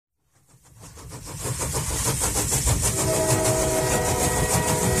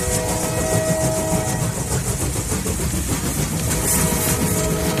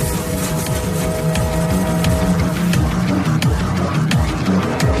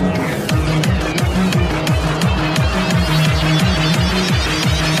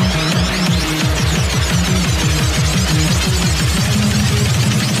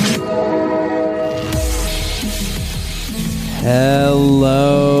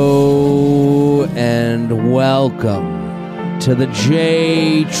and welcome to the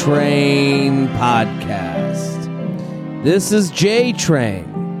J Train Podcast. This is J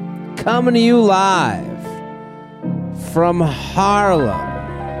Train coming to you live from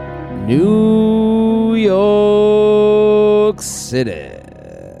Harlem, New York City.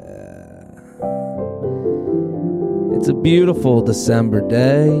 It's a beautiful December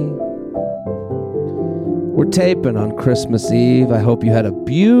day. We're taping on Christmas Eve. I hope you had a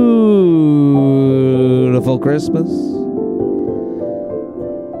beautiful Christmas.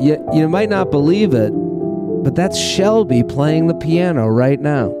 You might not believe it, but that's Shelby playing the piano right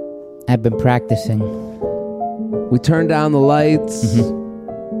now. I've been practicing. We turned down the lights.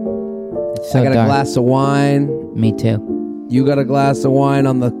 Mm-hmm. It's so I got dark. a glass of wine. Me too. You got a glass of wine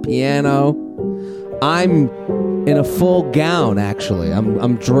on the piano. I'm in a full gown, actually.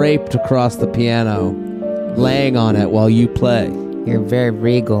 I'm draped across the piano, laying on it while you play. You're very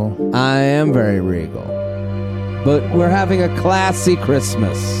regal. I am very regal. But we're having a classy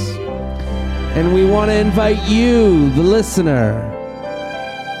Christmas. And we want to invite you, the listener,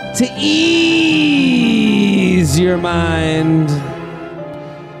 to ease your mind.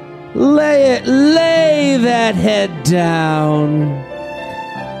 Lay that head down.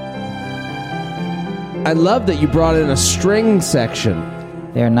 I love that you brought in a string section.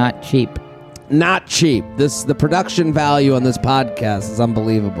 They're not cheap. Not cheap. The production value on this podcast is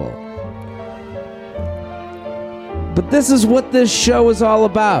unbelievable. But this is what this show is all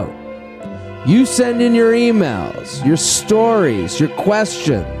about. You send in your emails, your stories, your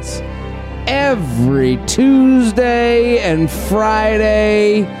questions. Every Tuesday and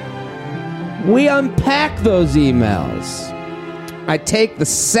Friday, we unpack those emails. I take the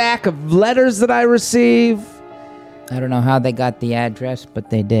sack of letters that I receive. I don't know how they got the address, but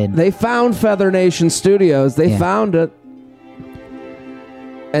they did. They found Feather Nation Studios. They found it.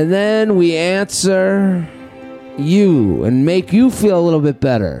 And then we answer you and make you feel a little bit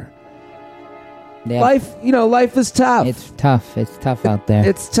better. Life is tough. It's tough. It's tough out there.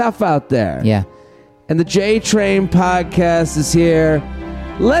 It's tough out there. Yeah. And the J Train Podcast is here.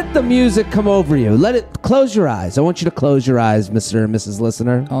 Let the music come over you. Close your eyes. I want you to close your eyes, Mr. and Mrs.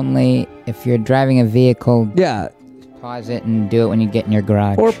 Listener. Only if you're driving a vehicle. Yeah. Pause it and do it when you get in your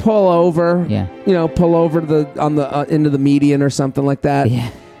garage. Or pull over. Yeah. Pull over to into the median or something like that.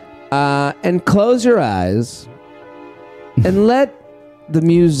 Yeah. And close your eyes and let the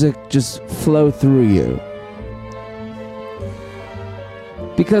music just flow through you.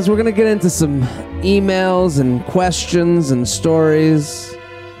 Because we're going to get into some emails and questions and stories.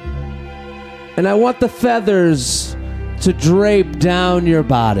 And I want the feathers to drape down your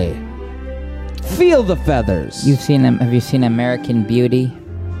body. Feel the feathers. Have you seen American Beauty?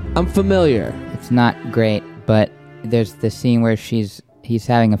 I'm familiar. It's not great, but there's the scene where he's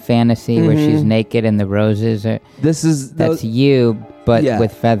having a fantasy where she's naked and the roses are. That's you, but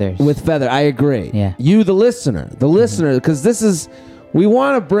with feathers. With feather, I agree. Yeah. You, the listener, because this is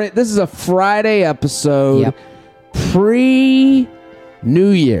a Friday episode, Yep. pre-New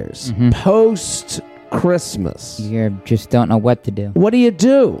Year's, post-Christmas. You just don't know what to do. What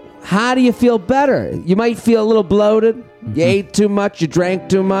do? How do you feel better? You might feel a little bloated. You ate too much. You drank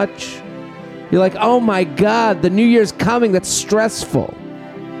too much. You're like, oh my God, the New Year's coming. That's stressful.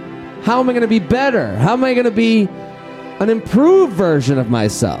 How am I going to be better? How am I going to be an improved version of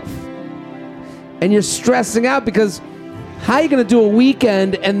myself? And you're stressing out because how are you going to do a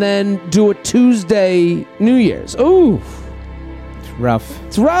weekend and then do a Tuesday New Year's? Ooh. It's rough.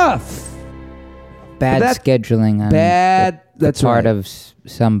 It's rough. Bad scheduling on That's the part right. of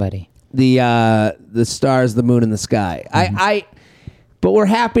somebody. The stars, the moon, and the sky. But we're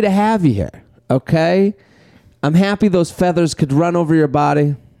happy to have you here. Okay, I'm happy those feathers could run over your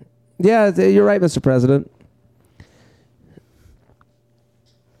body. Yeah, you're right, Mr. President.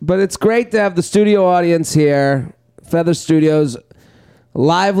 But it's great to have the studio audience here. Feather Studios,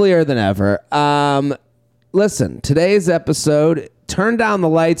 livelier than ever. Listen, today's episode, turn down the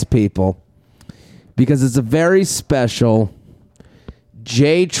lights, people, because it's a very special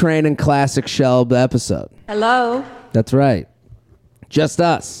J Train and Classic Shelb episode. Hello. That's right. Just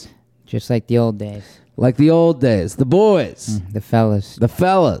us. Just like the old days. Like the old days. The boys. The fellas. The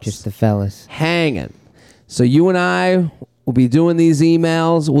fellas. Just the fellas. Hanging. So you and I will be doing these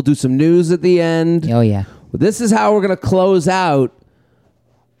emails. We'll do some news at the end. Oh, yeah. This is how we're going to close out.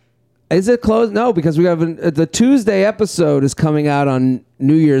 Is it closed? No, because we have the Tuesday episode is coming out on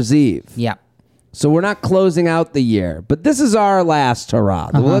New Year's Eve. Yeah. So we're not closing out the year. But this is our last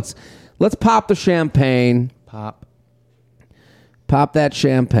hurrah. Well, let's pop the champagne. Pop that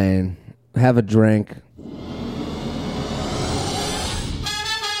champagne. Have a drink.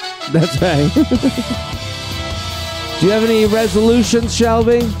 That's right. Do you have any resolutions,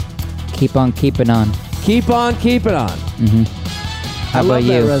 Shelby? Keep on keeping on. Keep on keeping on. Mm-hmm. How about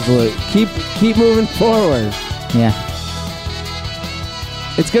you? Keep moving forward. Yeah.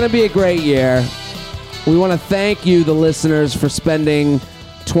 It's going to be a great year. We want to thank you, the listeners, for spending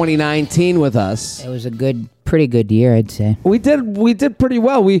 2019 with us. It was a pretty good year, I'd say. We did pretty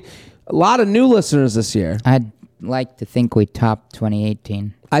well. A lot of new listeners this year. I'd like to think we topped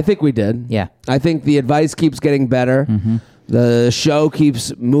 2018. I think we did. Yeah. I think the advice keeps getting better. Mm-hmm. The show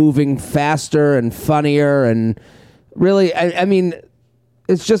keeps moving faster and funnier, and really, I mean,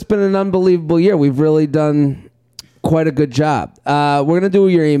 it's just been an unbelievable year. We've really done quite a good job. We're going to do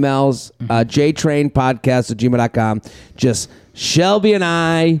your emails, jtrainpodcast@gmail.com. Just Shelby and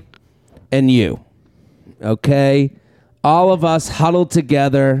I and you, okay? All of us huddled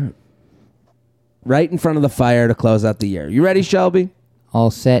together right in front of the fire to close out the year. You ready, Shelby? All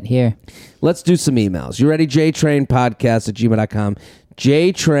set here. Let's do some emails. You ready? jtrainpodcast@gmail.com.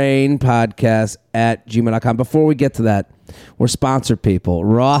 jtrainpodcast@gmail.com. Before we get to that, we're sponsored people.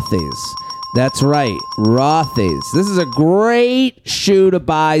 Rothy's. That's right. Rothy's. This is a great shoe to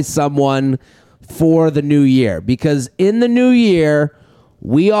buy someone for the new year, because in the new year,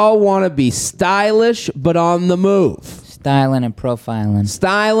 we all want to be stylish but on the move. Styling and profiling.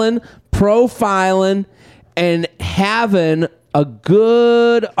 And having a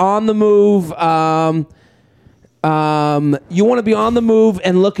good on the move. You want to be on the move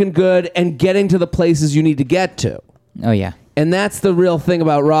and looking good and getting to the places you need to get to. Oh, yeah. And that's the real thing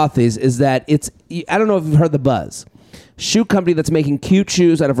about Rothy's, is that I don't know if you've heard the buzz. Shoe company that's making cute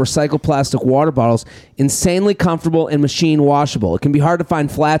shoes out of recycled plastic water bottles, insanely comfortable and machine washable. It can be hard to find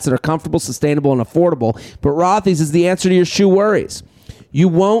flats that are comfortable, sustainable, and affordable, but Rothy's is the answer to your shoe worries. You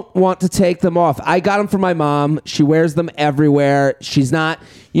won't want to take them off. I got them for my mom. She wears them everywhere. She's not,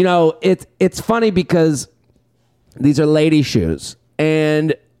 it's funny because these are lady shoes.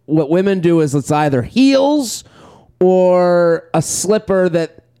 And what women do is it's either heels or a slipper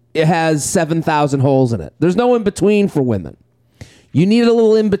that it has 7,000 holes in it. There's no in between for women. You need a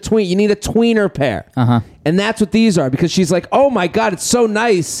little in between. You need a tweener pair. Uh-huh. And that's what these are, because she's like, oh my God, it's so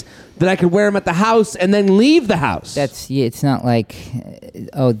nice that I could wear them at the house and then leave the house. It's not like,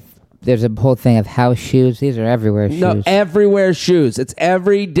 there's a whole thing of house shoes. These are everywhere shoes. No, everywhere shoes. It's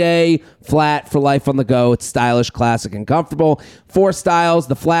everyday flat for life on the go. It's stylish, classic, and comfortable. 4 styles: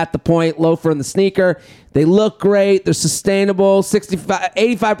 the flat, the point, loafer, and the sneaker. They look great. They're sustainable.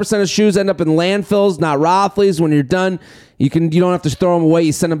 85% of shoes end up in landfills, not Rothy's. When you're done, you don't have to throw them away.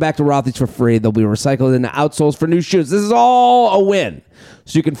 You send them back to Rothy's for free. They'll be recycled into outsoles for new shoes. This is all a win.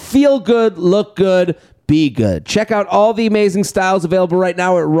 So you can feel good, look good, be good. Check out all the amazing styles available right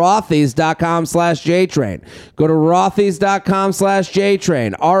now at rothys.com/JTrain. Go to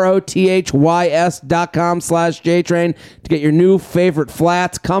rothys.com/JTrain, rothys.com/JTrain to get your new favorite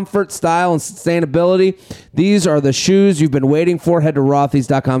flats, comfort, style, and sustainability. These are the shoes you've been waiting for. Head to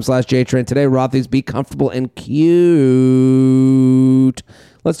rothys.com/JTrain today. Rothys, be comfortable and cute.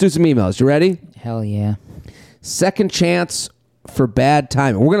 Let's do some emails. You ready? Hell yeah. Second chance for bad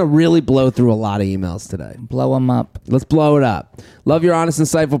timing. We're going to really blow through a lot of emails today. Blow them up. Let's blow it up. Love your honest,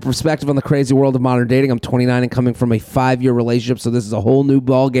 insightful perspective on the crazy world of modern dating. I'm 29 and coming from a 5-year relationship, so this is a whole new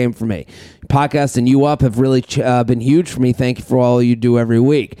ball game for me. Podcast and You Up have really been huge for me. Thank you for all you do every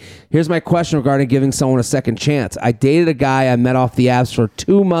week. Here's my question regarding giving someone a second chance. I dated a guy I met off the apps for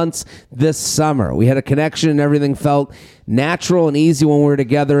 2 months this summer. We had a connection and everything felt natural and easy when we were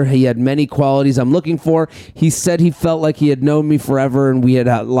together. He had many qualities I'm looking for. He said he felt like he had known me forever and we had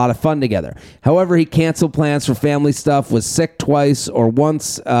a lot of fun together. However, he canceled plans for family stuff, was sick twice or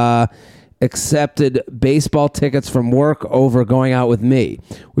once, accepted baseball tickets from work over going out with me.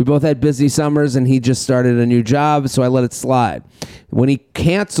 We both had busy summers and he just started a new job, so I let it slide. When he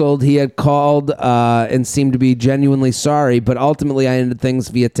canceled, he had called and seemed to be genuinely sorry, but ultimately I ended things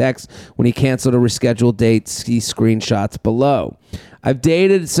via text when he canceled a rescheduled date. See screenshots below. I've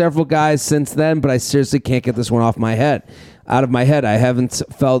dated several guys since then, but I seriously can't get this one out of my head. I haven't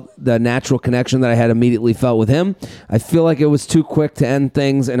felt the natural connection that I had immediately felt with him. I feel like it was too quick to end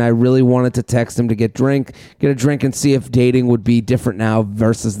things, and I really wanted to text him to get a drink and see if dating would be different now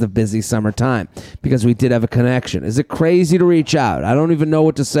versus the busy summertime, because we did have a connection. Is it crazy to reach out? I don't even know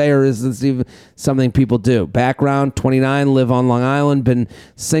what to say, or is this even something people do? Background: 29, live on Long Island, been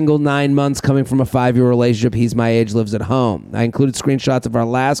single 9 months, coming from a 5-year relationship. He's my age, lives at home. I included screenshots of our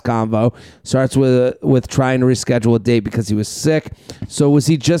last convo. Starts with trying to reschedule a date because he was sick. So was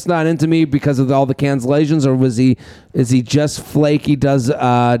he just not into me because of all the cancellations, or is he just flaky? Does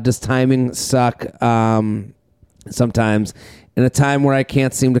timing suck sometimes? In a time where I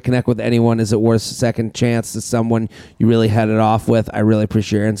can't seem to connect with anyone, is it worth a second chance to someone you really had it off with? I really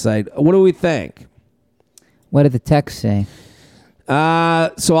appreciate your insight. What do we think? What did the text say?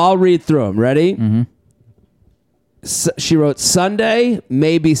 So I'll read through them. Ready? Mm-hmm. She wrote, Sunday,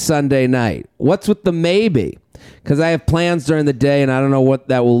 maybe Sunday night. What's with the maybe? Because I have plans during the day and I don't know what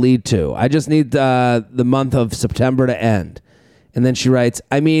that will lead to. I just need the month of September to end. And then she writes,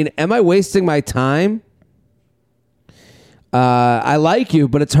 I mean, am I wasting my time? I like you,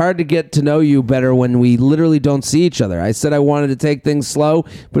 but it's hard to get to know you better when we literally don't see each other. I said I wanted to take things slow,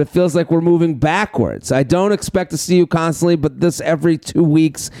 but it feels like we're moving backwards. I don't expect to see you constantly, but this every 2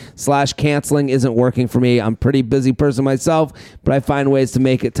 weeks / canceling isn't working for me. I'm a pretty busy person myself, but I find ways to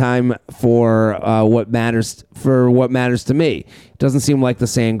make it time for what matters to me. It doesn't seem like the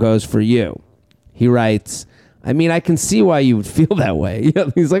same goes for you. He writes, I mean, I can see why you would feel that way.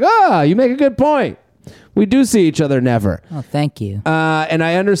 He's like, you make a good point. We do see each other never. Oh, thank you. And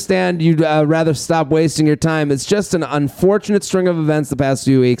I understand you'd rather stop wasting your time. It's just an unfortunate string of events the past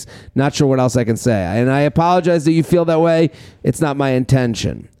few weeks. Not sure what else I can say. And I apologize that you feel that way. It's not my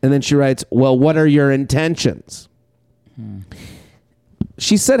intention. And then she writes, well, what are your intentions?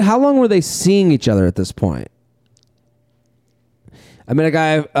 She said, how long were they seeing each other at this point? I met a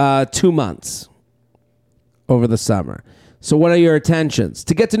guy 2 months over the summer. So what are your intentions?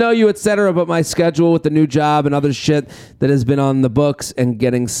 To get to know you, etc. But my schedule with the new job and other shit that has been on the books and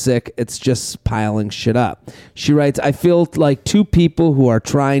getting sick, it's just piling shit up. She writes, I feel like two people who are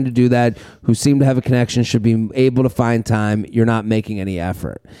trying to do that, who seem to have a connection, should be able to find time. You're not making any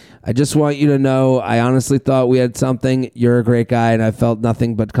effort. I just want you to know I honestly thought we had something. You're a great guy, and I felt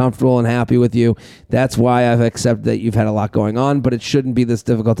nothing but comfortable and happy with you. That's why I've accepted that you've had a lot going on, but it shouldn't be this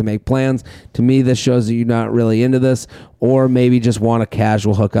difficult to make plans. To me, this shows that you're not really into this, or maybe just want a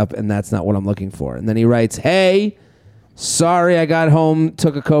casual hookup, and that's not what I'm looking for. And then he writes, hey, sorry I got home,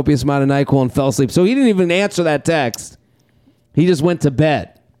 took a copious amount of NyQuil, and fell asleep. So he didn't even answer that text. He just went to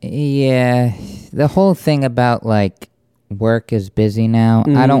bed. Yeah, the whole thing about, like, work is busy now.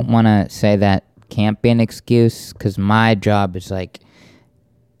 I don't want to say that can't be an excuse because my job is like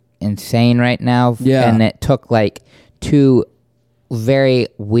insane right now. Yeah. And it took like 2 very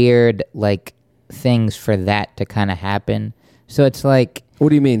weird like things for that to kind of happen. So it's like, what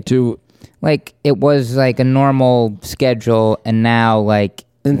do you mean? Like it was like a normal schedule and now like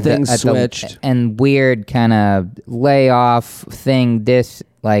and things switched and weird kind of layoff thing.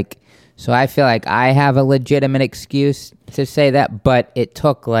 So I feel like I have a legitimate excuse to say that, but it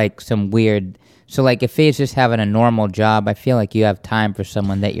took like some weird. So like if he's just having a normal job, I feel like you have time for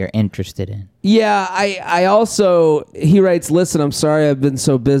someone that you're interested in. Yeah, I also, he writes, listen, I'm sorry I've been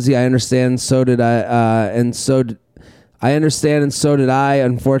so busy. I understand, so did I, I understand, and so did I.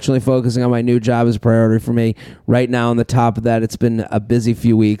 Unfortunately, focusing on my new job is a priority for me. Right now, on the top of that, it's been a busy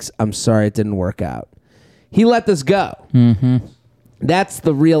few weeks. I'm sorry it didn't work out. He let this go. Mm-hmm. That's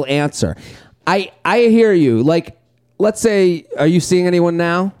the real answer. I hear you. Like, let's say, are you seeing anyone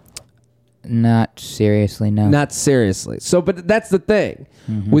now? Not seriously, no. Not seriously. So, but that's the thing.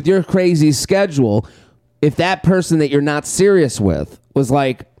 Mm-hmm. With your crazy schedule, if that person that you're not serious with was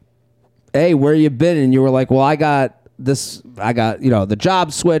like, hey, where you been? And you were like, well, I got the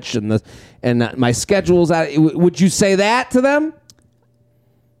job switch and my schedule's out. Would you say that to them?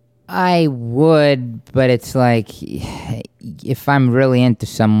 I would, but it's like, if I'm really into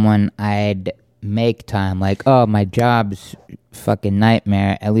someone, I'd make time. Like, oh, my job's fucking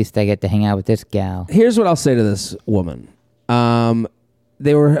nightmare. At least I get to hang out with this gal. Here's what I'll say to this woman.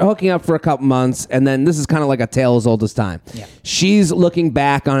 They were hooking up for a couple months, and then this is kind of like a tale as old as time. Yeah. She's looking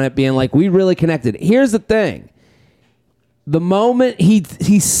back on it, being like, we really connected. Here's the thing. The moment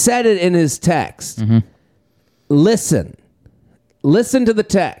he said it in his text, mm-hmm. Listen to the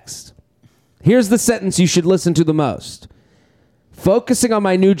text. Here's the sentence you should listen to the most. Focusing on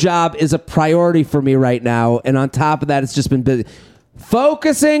my new job is a priority for me right now. And on top of that, it's just been busy.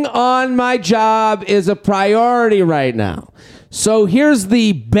 Focusing on my job is a priority right now. So here's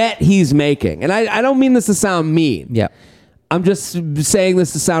the bet he's making. And I don't mean this to sound mean. Yeah. I'm just saying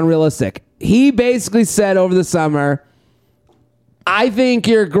this to sound realistic. He basically said over the summer, I think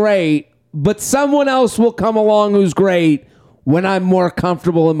you're great, but someone else will come along who's great when I'm more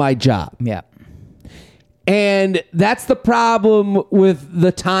comfortable in my job. Yeah. And that's the problem with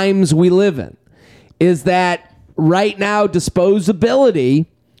the times we live in, is that right now disposability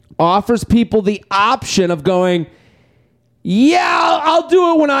offers people the option of going, yeah, I'll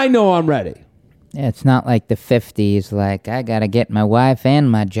do it when I know I'm ready. Yeah, it's not like the 50s, like, I got to get my wife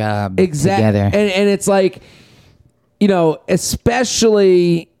and my job together. And it's like,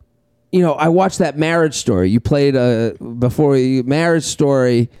 especially I watched that Marriage Story. You played Marriage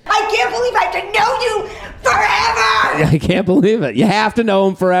Story. I can't believe I have to know you forever. I can't believe it. You have to know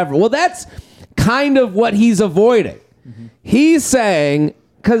him forever. Well, that's kind of what he's avoiding. Mm-hmm. He's saying,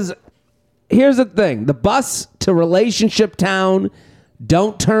 because here's the thing, the bus to relationship town,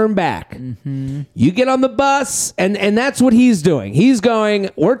 don't turn back. Mm-hmm. You get on the bus, and that's what he's doing. He's going,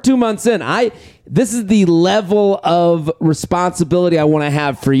 we're 2 months in. This is the level of responsibility I want to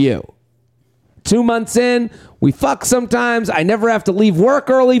have for you. 2 months in, we fuck sometimes. I never have to leave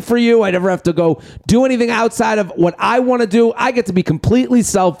work early for you. I never have to go do anything outside of what I want to do. I get to be completely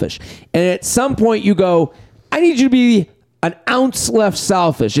selfish. And at some point you go, I need you to be an ounce less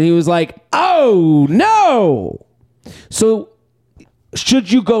selfish. And he was like, oh, no. So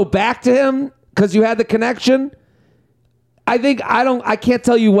should you go back to him because you had the connection? I can't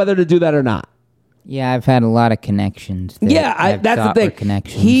tell you whether to do that or not. Yeah, I've had a lot of connections. That's the thing.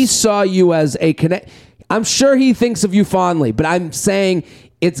 He saw you as a connect. I'm sure he thinks of you fondly, but I'm saying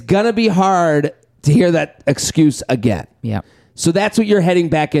it's going to be hard to hear that excuse again. Yeah. So that's what you're heading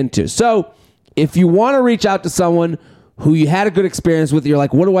back into. So if you want to reach out to someone who you had a good experience with, you're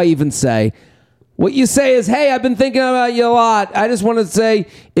like, what do I even say? What you say is, hey, I've been thinking about you a lot. I just want to say,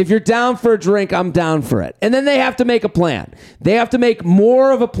 if you're down for a drink, I'm down for it. And then they have to make a plan. They have to make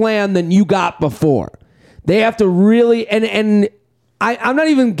more of a plan than you got before. They have to really, and I'm not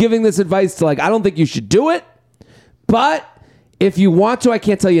even giving this advice to, like, I don't think you should do it. But if you want to, I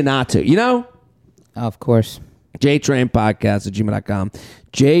can't tell you not to, Of course. JTrainPodcast@gmail.com.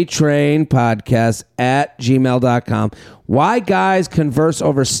 JTrainPodcast@gmail.com. Why guys converse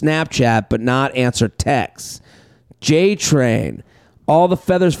over Snapchat but not answer texts? JTrain. All the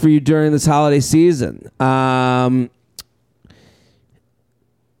feathers for you during this holiday season.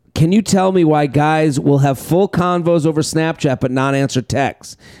 Can you tell me why guys will have full convos over Snapchat but not answer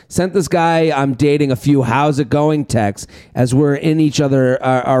texts? Sent this guy I'm dating a few how's it going texts as we're in each other,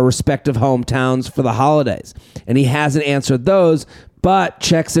 our respective hometowns for the holidays. And he hasn't answered those, but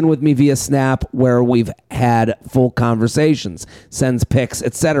checks in with me via Snap where we've had full conversations, sends pics,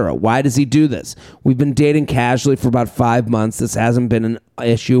 etc. Why does he do this? We've been dating casually for about 5 months. This hasn't been an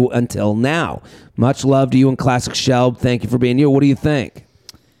issue until now. Much love to you and Classic Shelb. Thank you for being you. What do you think?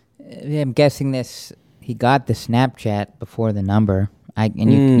 I'm guessing he got the Snapchat before the number.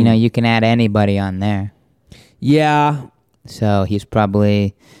 You can add anybody on there. Yeah. So he's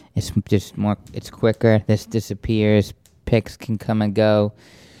probably, it's quicker. This disappears. Pics can come and go.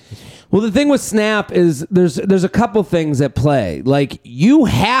 Well, the thing with Snap is there's a couple things at play. Like, you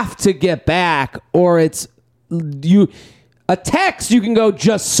have to get back, or a text, you can go,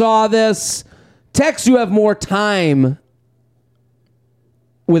 just saw this. Text, you have more time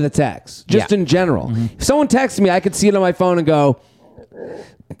with a text, just in general. Mm-hmm. If someone texts me, I could see it on my phone and go,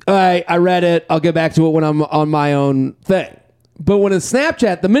 all right, I read it. I'll get back to it when I'm on my own thing. But when it's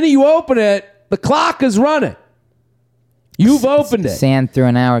Snapchat, the minute you open it, the clock is running. You've opened it. Sand through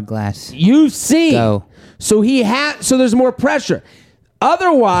an hourglass. You've seen. Go. So there's more pressure.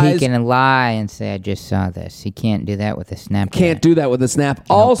 Otherwise, he can lie and say, I just saw this. He can't do that with a Snapchat. Can't do that with a Snap. Nope.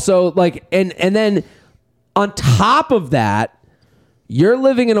 Also, and then on top of that, you're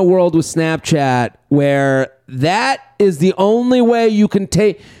living in a world with Snapchat where that is the only way you can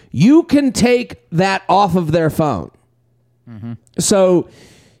take that off of their phone. Mm-hmm. So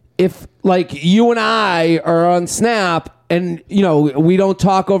if, like, you and I are on Snap and, we don't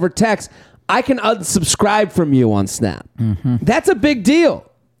talk over text, I can unsubscribe from you on Snap. Mm-hmm. That's a big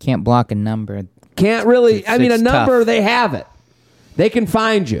deal. Can't block a number. Can't really. A number, tough. They have it. They can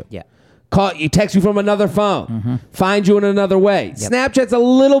find you. Yeah. Text you from another phone. Mm-hmm. Find you in another way. Yep. Snapchat's a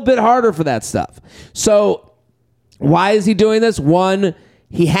little bit harder for that stuff. So why is he doing this? One,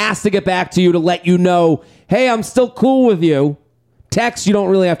 he has to get back to you to let you know, hey, I'm still cool with you. Text, you don't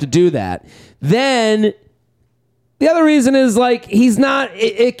really have to do that. Then the other reason is, like, he's not,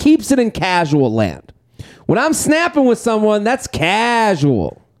 it keeps it in casual land. When I'm snapping with someone, that's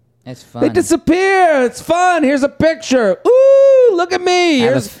casual. It's fun. They disappear. It's fun. Here's a picture. Ooh, look at me.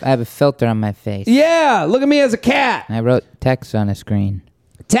 I have a filter on my face. Yeah, look at me as a cat. I wrote text on a screen.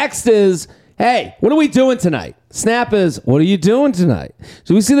 Text is, hey, what are we doing tonight? Snap is, what are you doing tonight?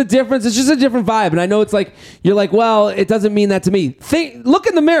 So we see the difference. It's just a different vibe. And I know it's like, you're like, well, it doesn't mean that to me. Look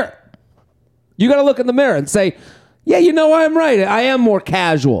in the mirror. You got to look in the mirror and say, yeah, I'm right. I am more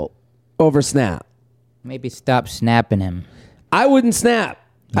casual over Snap. Maybe stop snapping him. I wouldn't snap.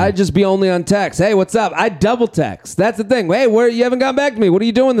 Yeah. I'd just be only on text. Hey, what's up? I'd double text. That's the thing. Hey, you haven't gotten back to me. What are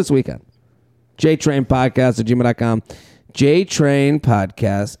you doing this weekend? JTrainPodcast@gmail.com.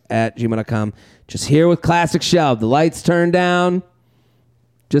 JTrainPodcast@gmail.com. Just here with Classic Shelb. The lights turned down.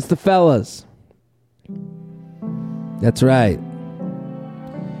 Just the fellas. That's right.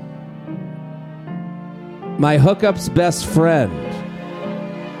 My hookup's best friend.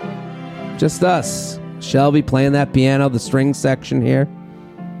 Just us. Shelby playing that piano, the string section here.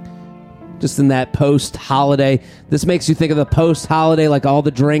 Just in that post-holiday. This makes you think of the post-holiday, like all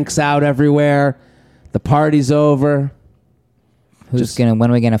the drinks out everywhere. The party's over. When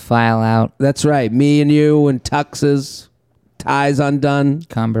are we gonna file out? That's right. Me and you and tuxes. Ties undone.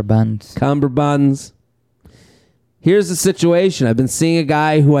 Cummerbunds. Here's the situation. I've been seeing a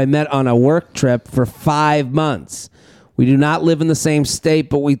guy who I met on a work trip for 5 months. We do not live in the same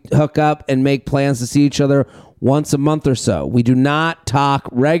state, but we hook up and make plans to see each other once a month or so. We do not talk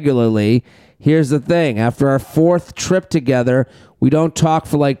regularly. Here's the thing. After our 4th trip together, we don't talk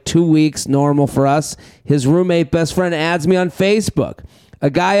for like 2 weeks, normal for us. His roommate best friend adds me on Facebook, a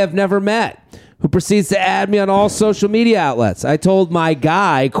guy I've never met, who proceeds to add me on all social media outlets. I told my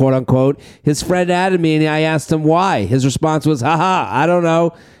guy, quote unquote, his friend added me and I asked him why. His response was, haha, I don't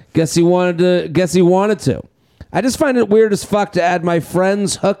know. Guess he wanted to. I just find it weird as fuck to add my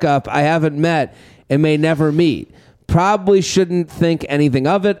friend's hookup I haven't met and may never meet. Probably shouldn't think anything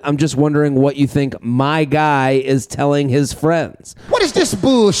of it. I'm just wondering what you think my guy is telling his friends. What is this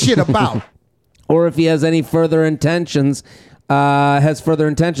bullshit about? Or if he has any further intentions,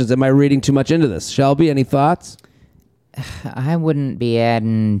 Am I reading too much into this? Shelby, any thoughts? I wouldn't be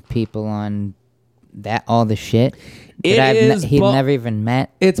adding people on that all the shit that he'd never even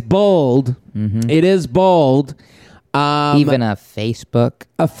met. It's bold. Mm-hmm. It is bold. Even a Facebook.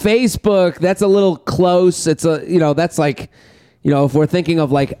 A Facebook, that's a little close. It's that's like, if we're thinking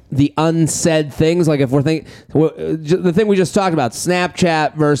of like the unsaid things, like if we're thinking the thing we just talked about,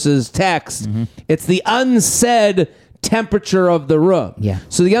 Snapchat versus text, it's the unsaid temperature of the room. Yeah.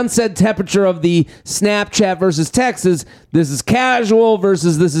 So the unsaid temperature of the Snapchat versus text is this is casual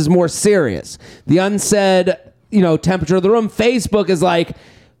versus this is more serious. The unsaid, temperature of the room. Facebook is like,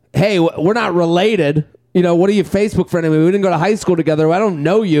 hey, we're not related. What are you Facebook friending me? We didn't go to high school together. I don't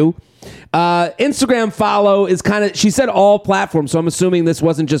know you. Instagram follow is kind of, she said all platforms, so I'm assuming this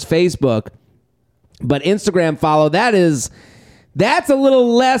wasn't just Facebook. But Instagram follow, that's a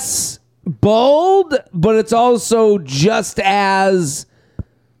little less bold, but it's also just as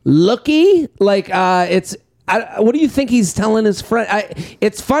looky. Like, what do you think he's telling his friend?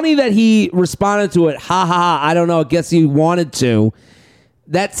 It's funny that he responded to it. Ha ha ha. I don't know. I guess he wanted to.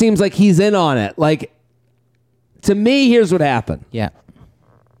 That seems like he's in on it. Like, to me, here's what happened. Yeah.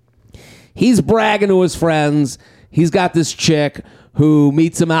 He's bragging to his friends. He's got this chick who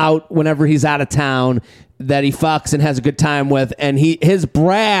meets him out whenever he's out of town that he fucks and has a good time with. And his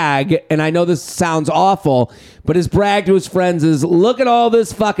brag, and I know this sounds awful, but his brag to his friends is, look at all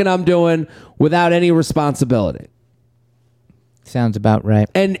this fucking I'm doing without any responsibility. Sounds about right.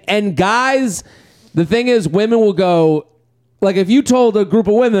 And guys, the thing is, women will go, like if you told a group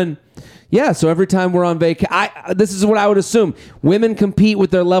of women, yeah, so every time we're on vacation, this is what I would assume. Women compete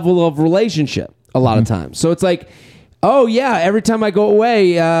with their level of relationship a lot of times. So it's like, oh yeah, every time I go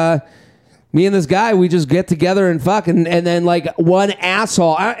away, me and this guy, we just get together and fuck, and then like one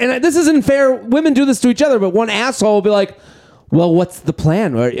asshole, and this isn't fair, women do this to each other, but one asshole will be like, well, what's the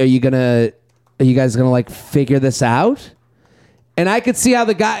plan? Are you guys gonna like figure this out? And I could see how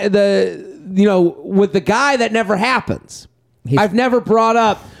with the guy that never happens. I've never brought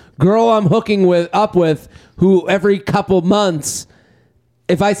up girl I'm hooking up with who every couple months,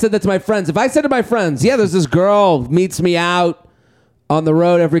 if I said that to my friends, yeah, there's this girl meets me out on the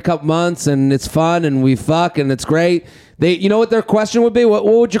road every couple months and it's fun and we fuck and it's great. You know what their question would be? What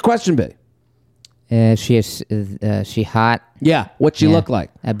would your question be? She hot? Yeah. What'd she look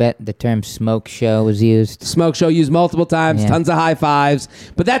like? I bet the term smoke show was used. Smoke show used multiple times, tons of high fives.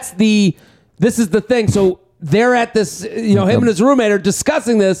 But this is the thing. So they're at this, him and his roommate are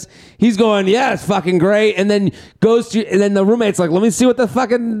discussing this. He's going, yeah, it's fucking great. And then and then the roommate's like, let me see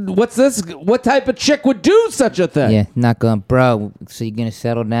what's this? What type of chick would do such a thing? Yeah, not going, bro, so you're going to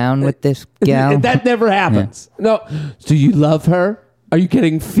settle down with this gal? That never happens. Yeah. No. Do you love her? Are you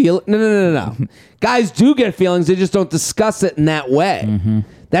getting No. Guys do get feelings. They just don't discuss it in that way. Mm-hmm.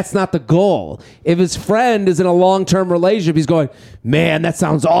 That's not the goal. If his friend is in a long-term relationship, he's going, man, that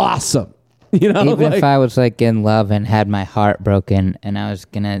sounds awesome. Even if I was like in love and had my heart broken and I was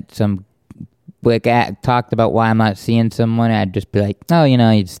gonna talked about why I'm not seeing someone, I'd just be like, oh,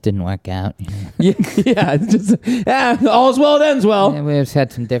 it just didn't work out. All's well that ends well. Yeah, we just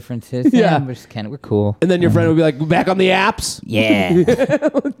had some differences. We're cool. And then your friend would be like, back on the apps. Yeah.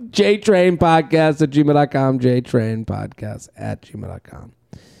 JTrainPodcast@gmail.com. JTrainPodcast@gmail.com.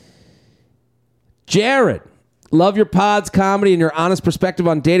 Jared Love your pods, comedy, and your honest perspective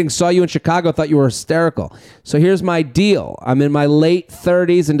on dating. Saw you in Chicago, thought you were hysterical. So here's my deal. I'm in my late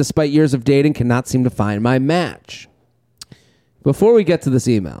 30s, and despite years of dating, cannot seem to find my match. Before we get to this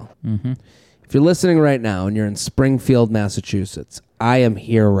email, if you're listening right now and you're in Springfield, Massachusetts, I am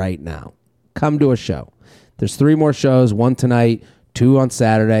here right now. Come to a show. There's 3 more shows, 1 tonight, 2 on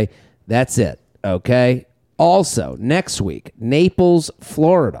Saturday. That's it, okay? Also, next week, Naples,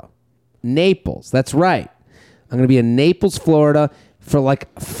 Florida. Naples, that's right. I'm going to be in Naples, Florida for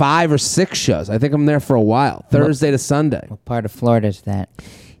like 5 or 6 shows. I think I'm there for a while, Thursday to Sunday. What part of Florida is that?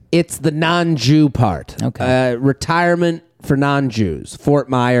 It's the non-Jew part. Okay. Retirement for non-Jews. Fort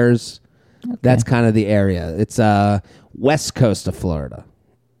Myers. Okay. That's kind of the area. It's west coast of Florida.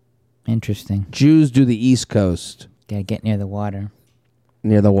 Interesting. Jews do the east coast. Gotta get near the water.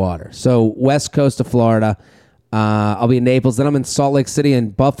 Near the water. So west coast of Florida. I'll be in Naples. Then I'm in Salt Lake City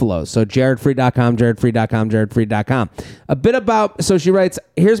and Buffalo. So jaredfree.com, jaredfree.com, jaredfree.com. A bit about, so she writes,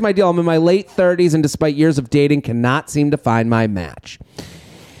 here's my deal. I'm in my late 30s and despite years of dating, cannot seem to find my match.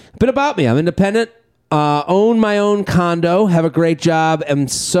 A bit about me. I'm independent, own my own condo, have a great job, am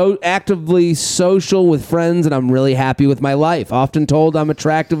so actively social with friends, and I'm really happy with my life. Often told I'm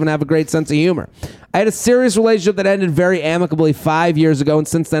attractive and have a great sense of humor. I had a serious relationship that ended very amicably 5 years ago, and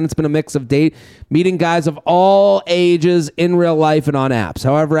since then it's been a mix of meeting guys of all ages in real life and on apps.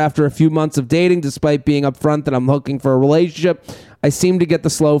 However, after a few months of dating, despite being upfront that I'm looking for a relationship, I seem to get the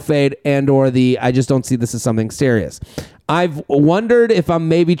slow fade and or the I just don't see this as something serious. I've wondered if I'm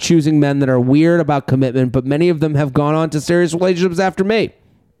maybe choosing men that are weird about commitment, but many of them have gone on to serious relationships after me.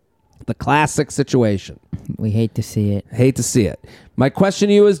 The classic situation. We hate to see it. Hate to see it. My question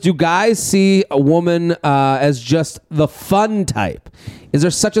to you is, do guys see a woman as just the fun type? Is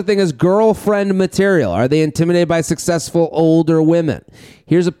there such a thing as girlfriend material? Are they intimidated by successful older women?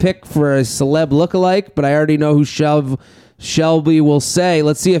 Here's a pick for a celeb lookalike, but I already know who Shelby will say.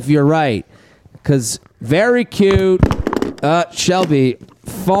 Let's see if you're right. Because very cute. Shelby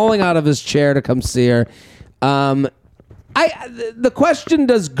falling out of his chair to come see her. The question,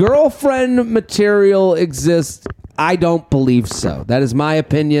 does girlfriend material exist? I don't believe so. That is my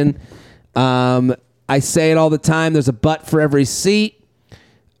opinion. I say it all the time. There's a butt for every seat.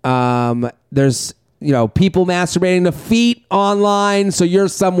 There's, people masturbating to feet online, so you're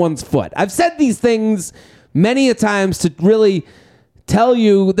someone's foot. I've said these things many a times to really tell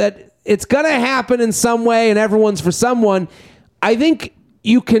you that it's going to happen in some way and everyone's for someone. I think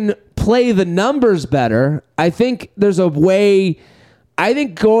you can play the numbers better. I think there's a way. I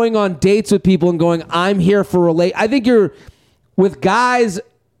think going on dates with people and going, I'm here for I think you're with guys.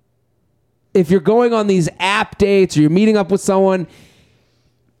 If you're going on these app dates or you're meeting up with someone,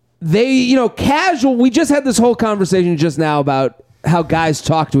 they, casual. We just had this whole conversation just now about how guys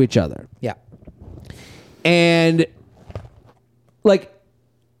talk to each other. Yeah. And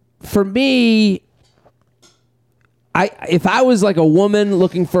for me, if I was like a woman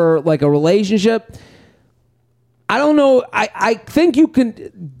looking for like a relationship, I don't know. I think you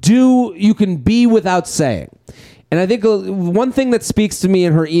can be without saying. And I think one thing that speaks to me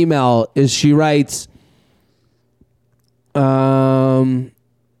in her email is she writes, being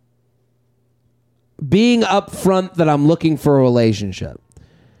upfront that I'm looking for a relationship.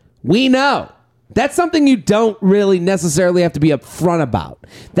 We know. That's something you don't really necessarily have to be upfront about.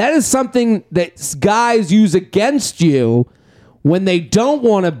 That is something that guys use against you when they don't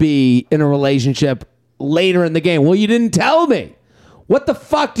want to be in a relationship later in the game. Well, you didn't tell me. What the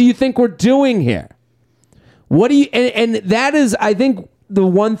fuck do you think we're doing here? What do you... And that is, I think, the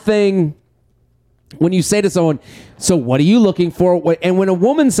one thing when you say to someone, so what are you looking for? And when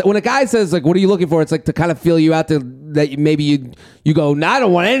a guy says, like, what are you looking for? It's like to kind of feel you out that maybe you go, nah, I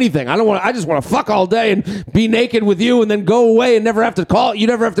don't want anything. I just want to fuck all day and be naked with you and then go away and never have to call. You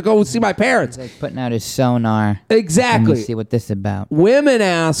never have to go see my parents. It's like putting out his sonar. Exactly. See what this is about. Women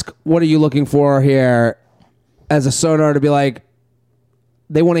ask, what are you looking for here as a sonar to be like,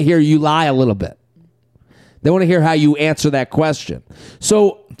 they want to hear you lie a little bit. They want to hear how you answer that question.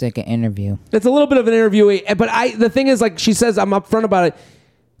 So it's like an interview. It's a little bit of an interview. But the thing is, like she says, I'm upfront about it.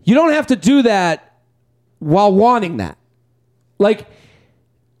 You don't have to do that while wanting that. Like,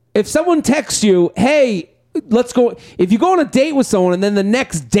 if someone texts you, hey, let's go. If you go on a date with someone and then the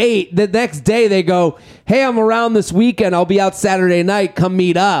next day they go, hey, I'm around this weekend. I'll be out Saturday night. Come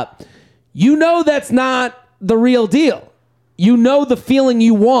meet up. You know that's not the real deal. You know the feeling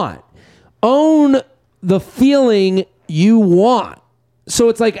you want. Own the feeling you want. So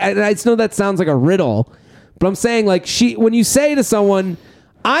it's like, I know that sounds like a riddle, but I'm saying like when you say to someone,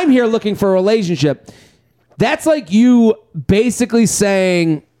 I'm here looking for a relationship, that's like you basically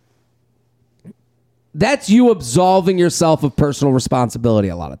saying, that's you absolving yourself of personal responsibility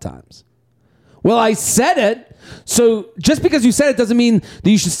a lot of times. Well, I said it, so just because you said it doesn't mean that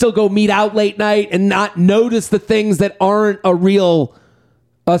you should still go meet out late night and not notice the things that aren't a real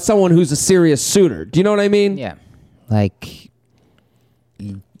someone who's a serious suitor. Do you know what I mean? Yeah. Like...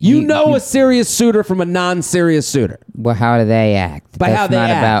 You know a serious suitor from a non-serious suitor. Well, how do they act? By That's how they not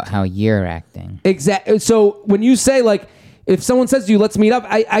act. about how you're acting. Exactly. So when you say, like, if someone says to you, let's meet up,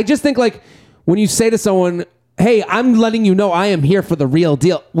 I just think, like, when you say to someone, hey, I'm letting you know I am here for the real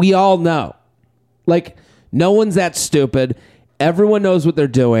deal. We all know. Like, no one's that stupid. Everyone knows what they're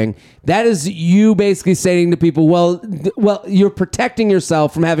doing. That is you basically saying to people, well, you're protecting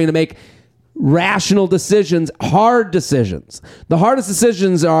yourself from having to make rational decisions, hard decisions. The hardest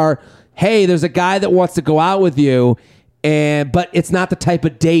decisions are, hey, there's a guy that wants to go out with you, but it's not the type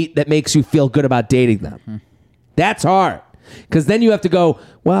of date that makes you feel good about dating them. Mm-hmm. That's hard. Because then you have to go,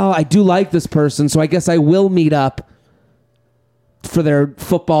 well, I do like this person, so I guess I will meet up for their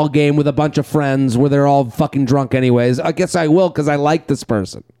football game with a bunch of friends where they're all fucking drunk anyways. I guess I will because I like this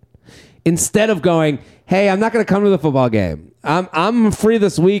person. Instead of going, hey, I'm not going to come to the football game. I'm free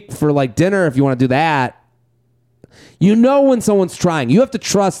this week for like dinner if you want to do that. You know when someone's trying. You have to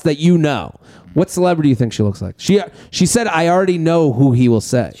trust that you know. What celebrity do you think she looks like? She said, I already know who he will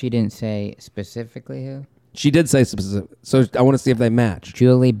say. She didn't say specifically who? She did say specific. So I want to see if they match.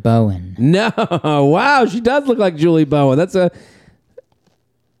 Julie Bowen. No. Wow, she does look like Julie Bowen. That's a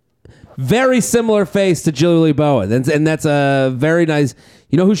very similar face to Julie Bowen. And that's a very nice...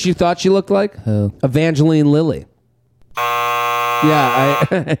 You know who she thought she looked like? Who? Evangeline Lilly.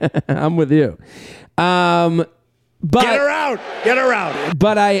 Yeah, I'm with you. But Get her out. Get her out.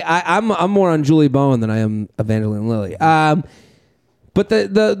 But I'm more on Julie Bowen than I am Evangeline Lilly. But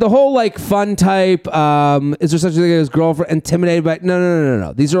the whole like fun type, is there such a thing as girlfriend intimidated by?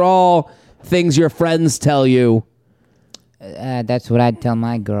 No. These are all things your friends tell you. That's what I'd tell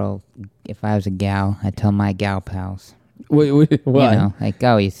my girl if I was a gal. I'd tell my gal pals. What? You know, like,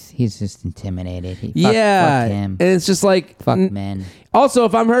 oh, he's just intimidated. Fuck him. And it's just like fuck men. Also,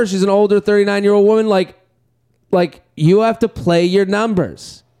 if I'm her, she's an older 39-year-old woman. Like you have to play your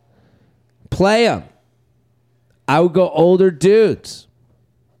numbers. Play them. I would go older dudes.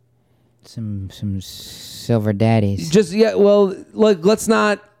 Some silver daddies. Just well, like let's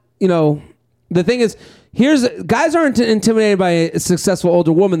not. You know, the thing is, guys aren't intimidated by a successful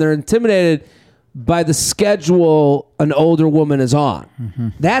older woman. They're intimidated by the schedule an older woman is on. Mm-hmm.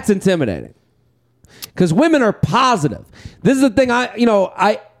 That's intimidating. Because women are positive. This is the thing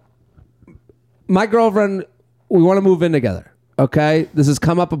my girlfriend, we want to move in together. Okay? This has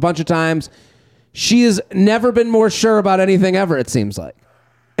come up a bunch of times. She has never been more sure about anything ever, it seems like.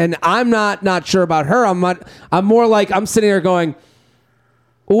 And I'm not sure about her. I'm more like, I'm sitting here going,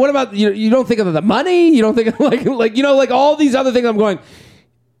 well, what about, you don't think of the money? You don't think of like all these other things. I'm going,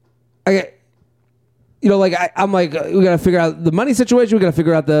 I'm like, we got to figure out the money situation. We got to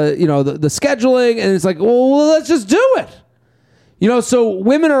figure out the scheduling. And it's like, well, let's just do it. So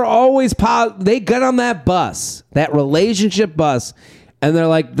women are always, they get on that bus, that relationship bus, and they're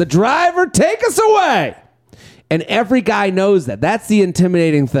like, the driver, take us away. And every guy knows that. That's the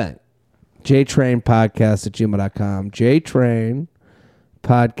intimidating thing. JTrainPodcast@gmail.com.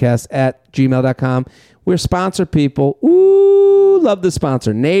 JTrainPodcast@gmail.com. We're sponsor people. Ooh, love the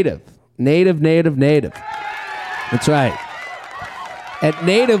sponsor. Native. That's right. At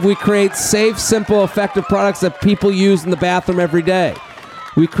Native, we create safe, simple, effective products that people use in the bathroom every day.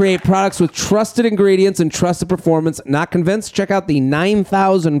 We create products with trusted ingredients and trusted performance. Not convinced? Check out the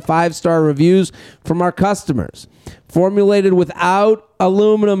 9,000 5-star reviews from our customers. Formulated without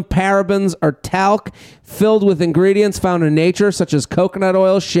aluminum, parabens, or talc, filled with ingredients found in nature, such as coconut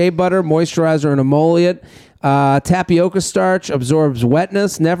oil, shea butter, moisturizer, and emollient. Tapioca starch, absorbs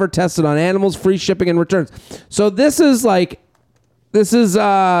wetness, never tested on animals, free shipping and returns. So this is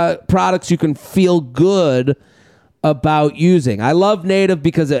products you can feel good about using. I love Native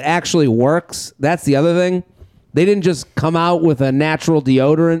because it actually works. That's the other thing. They didn't just come out with a natural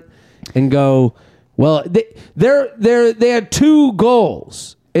deodorant and go, well, they had two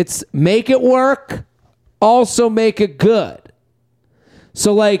goals. It's make it work, also make it good.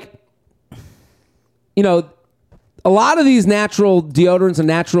 So a lot of these natural deodorants and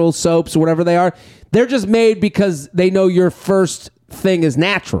natural soaps or whatever they are, they're just made because they know your first thing is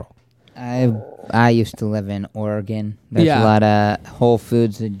natural. I used to live in Oregon. There's a lot of Whole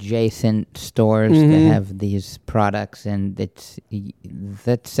Foods adjacent stores that have these products, and it's,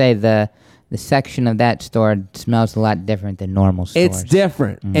 let's say the section of that store smells a lot different than normal stores. It's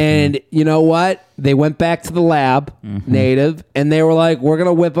different. Mm-hmm. And you know what? They went back to the lab, Native, and they were like, we're going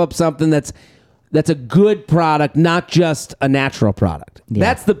to whip up something that's that's a good product, not just a natural product. Yeah.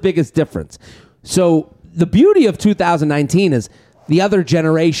 That's the biggest difference. So the beauty of 2019 is the other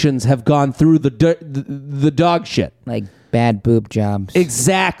generations have gone through the dog shit. Like bad boob jobs.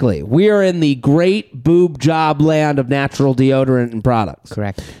 Exactly. We are in the great boob job land of natural deodorant and products.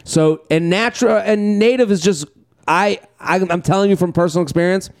 Correct. So, and natural and native is just, I'm telling you from personal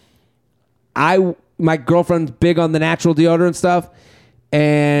experience, my girlfriend's big on the natural deodorant stuff,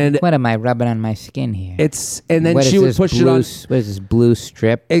 and What am I rubbing on my skin here? and then she would push it on. What is this blue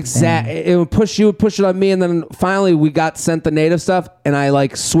strip? Exactly. It would push. You would push it on me, and then finally we got sent the native stuff, and I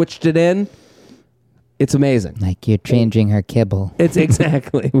like switched it in. It's amazing. Like you're changing her kibble. It's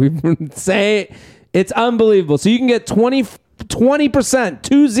exactly. We've been saying it's unbelievable. So you can get 20%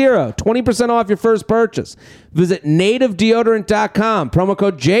 20% off your first purchase. Visit nativedeodorant.com. Promo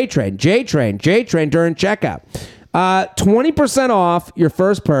code JTRAIN during checkout. 20% off your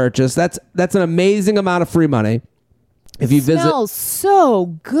first purchase. That's an amazing amount of free money. If you visit, smells so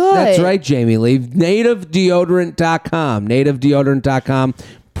good. that's right, Jamie Lee. Nativedeodorant.com. Nativedeodorant.com.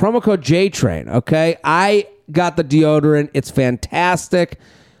 Promo code JTRAIN. Okay, I got the deodorant. It's fantastic.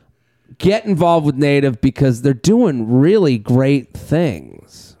 Get involved with Native because they're doing really great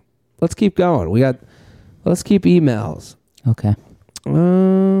things. Let's keep going. Let's keep emails. Okay.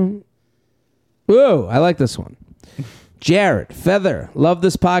 Whoa, I like this one. Jared, Feather, love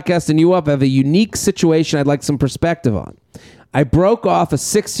this podcast and you up. I have a unique situation I'd like some perspective on. I broke off a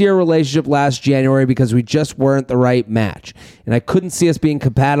 6-year relationship last January because we just weren't the right match, and I couldn't see us being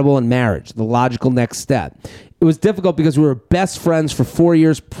compatible in marriage, the logical next step. It was difficult because we were best friends for 4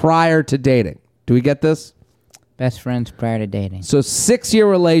 years prior to dating. Do we get this? Best friends prior to dating. So 6-year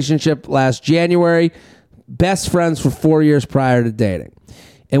relationship last January, best friends for 4 years prior to dating.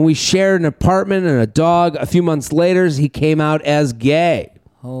 And we shared an apartment and a dog. A few months later, he came out as gay.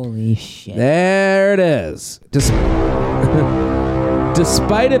 Holy shit. There it is.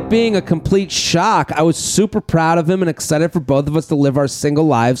 Despite it being a complete shock, I was super proud of him and excited for both of us to live our single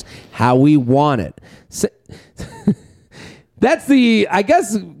lives how we wanted. That's I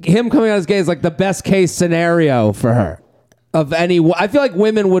guess him coming out as gay is like the best case scenario for her. Of any, I feel like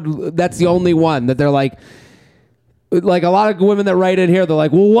women that's the only one that they're like a lot of women that write in here, they're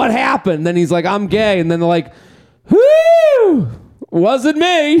like, well, what happened? And then he's like, I'm gay. And then they're like, whoo, wasn't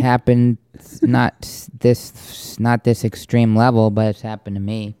me. Happened not this extreme level, but it's happened to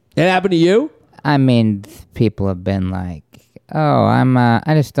me. It happened to you? I mean, people have been like, oh,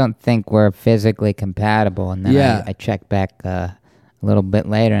 I just don't think we're physically compatible. And then I check back a little bit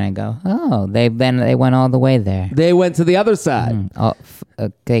later and I go, oh, they went all the way there. They went to the other side.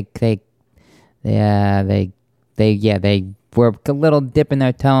 They were a little dipping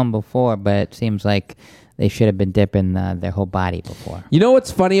their toe in before, but it seems like they should have been dipping their whole body before. You know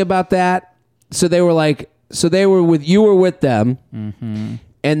what's funny about that? So you were with them,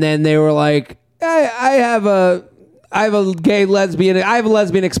 and then they were like, I have a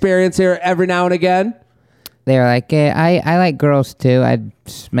lesbian experience here every now and again. They're like, hey, I like girls too. I'd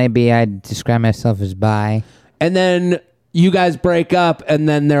describe myself as bi. And then you guys break up, and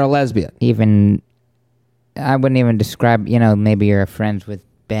then they're a lesbian. I wouldn't even describe, maybe you're friends with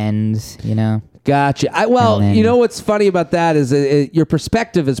Ben's, Gotcha. You know what's funny about that is your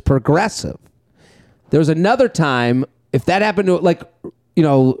perspective is progressive. There was another time, if that happened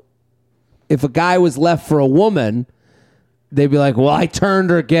to, if a guy was left for a woman, they'd be like, well, I turned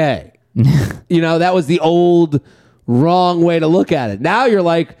her gay. That was the old wrong way to look at it. Now you're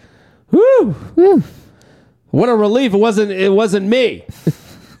like, whew, what a relief. It wasn't me.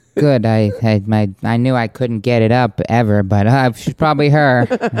 Good. I knew I couldn't get it up ever, but she's probably her.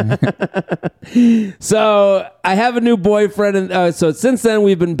 So I have a new boyfriend, and so since then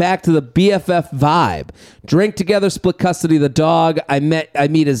we've been back to the BFF vibe. Drink together, split custody of the dog. I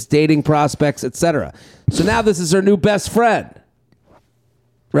meet his dating prospects, etc. So now this is her new best friend,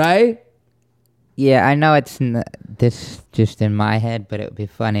 right? Yeah, I know it's this just in my head, but it would be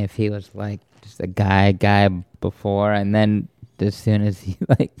funny if he was like just a guy before, and then as soon as he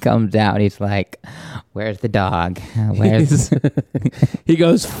comes out, he's like, "Where's the dog? He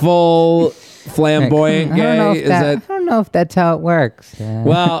goes full flamboyant gay. I don't know if that's how it works.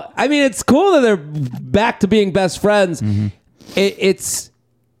 Well, I mean, it's cool that they're back to being best friends. Mm-hmm. It's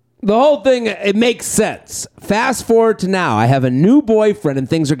the whole thing. It makes sense. Fast forward to now, I have a new boyfriend, and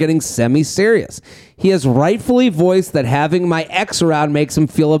things are getting semi-serious. He has rightfully voiced that having my ex around makes him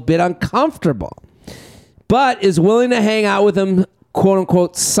feel a bit uncomfortable, but is willing to hang out with him quote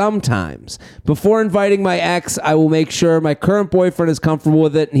unquote sometimes. Before inviting my ex, I will make sure my current boyfriend is comfortable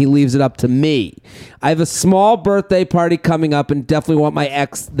with it and he leaves it up to me. I have a small birthday party coming up and definitely want my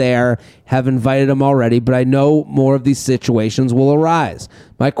ex there. Have invited him already, but I know more of these situations will arise.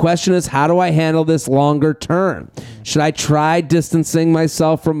 My question is, how do I handle this longer term? Should I try distancing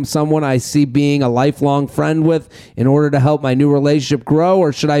myself from someone I see being a lifelong friend with in order to help my new relationship grow,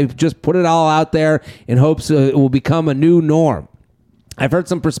 or should I just put it all out there in hopes it will become a new norm? I've heard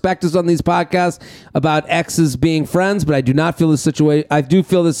some perspectives on these podcasts about exes being friends, but I do not feel this situation. I do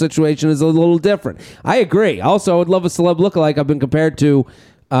feel this situation is a little different. I agree. Also, I would love a celeb lookalike I've been compared to.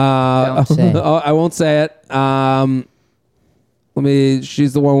 Don't say it. I won't say it.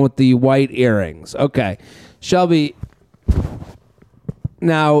 She's the one with the white earrings. Okay. Shelby,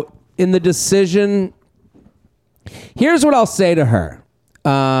 now, in the decision, here's what I'll say to her.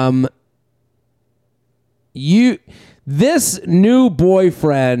 This new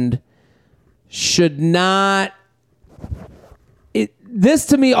boyfriend should not... This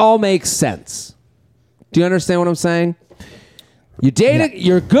to me all makes sense. Do you understand what I'm saying?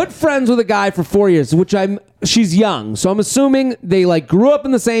 You're good friends with a guy for 4 years, she's young, so I'm assuming they grew up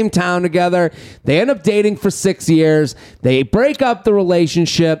in the same town together. They end up dating for 6 years. They break up the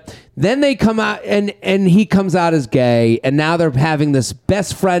relationship. Then they come out and he comes out as gay, and now they're having this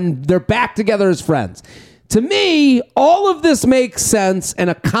best friend. They're back together as friends. To me, all of this makes sense, and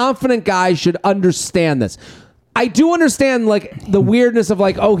a confident guy should understand this. I do understand the weirdness of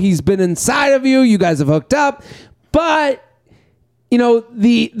he's been inside of you. You guys have hooked up, but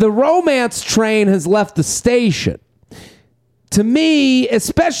the romance train has left the station. To me,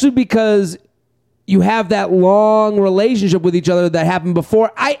 especially because you have that long relationship with each other that happened before.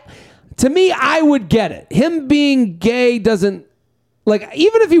 To me, I would get it. Him being gay doesn't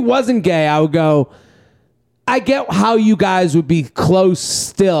even if he wasn't gay, I would go, I get how you guys would be close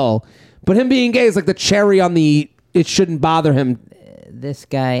still, but him being gay is like the cherry on the it shouldn't bother him. This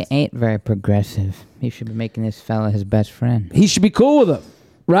guy ain't very progressive. He should be making this fella his best friend. He should be cool with him,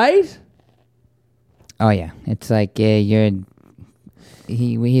 right? Oh yeah, it's like he's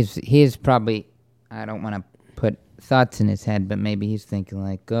probably, I don't want to put thoughts in his head, but maybe he's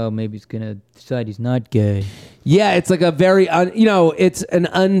thinking maybe he's gonna decide he's not gay. Yeah, it's like a very what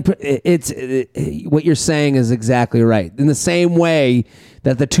you're saying is exactly right. In the same way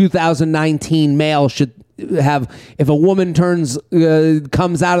that the 2019 male should have, if a woman comes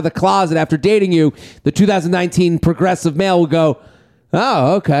out of the closet after dating you, the 2019 progressive male will go,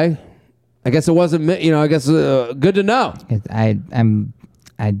 oh, okay, I guess it wasn't, I guess good to know. I'm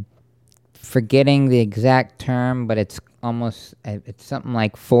forgetting the exact term, but it's something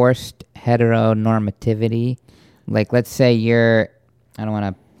like forced heteronormativity. Let's say I don't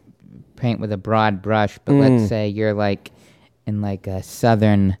want to paint with a broad brush, but let's say you're in a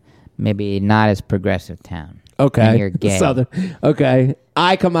southern, maybe not as progressive town. Okay. And you're gay. Southern. Okay.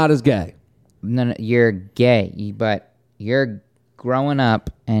 I come out as gay. No, you're gay, but you're growing up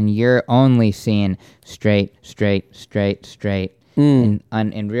and you're only seeing straight. In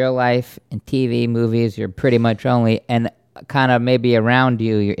real life, in TV, movies, you're pretty much only, and kind of maybe around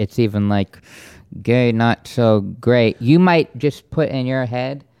you, it's even gay, not so great. You might just put in your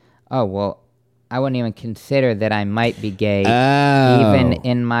head, oh, well, I wouldn't even consider that I might be gay. Oh. Even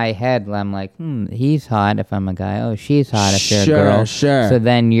in my head, I'm like, he's hot if I'm a guy. Oh, she's hot if you're a girl. Sure. So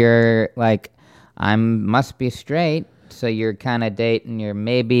then you're I must be straight. So you're kind of dating.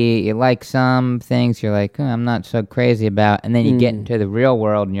 You like some things. You're like, I'm not so crazy about. And then you get into the real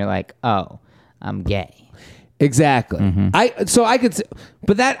world, and you're like, oh, I'm gay. Exactly. Mm-hmm. I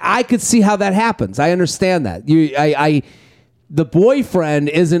could see how that happens. I understand that. The boyfriend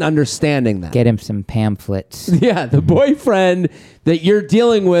isn't understanding that. Get him some pamphlets. Yeah, the boyfriend that you're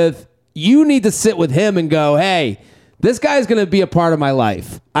dealing with, you need to sit with him and go, hey, this guy's going to be a part of my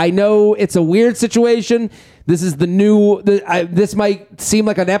life. I know it's a weird situation. This is this might seem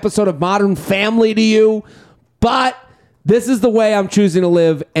like an episode of Modern Family to you, but this is the way I'm choosing to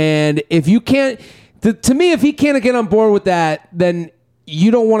live. And if you can't, to me, if he can't get on board with that, then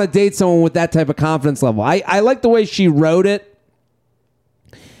you don't want to date someone with that type of confidence level. I like the way she wrote it.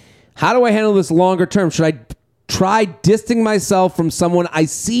 How do I handle this longer term? Should I try distancing myself from someone I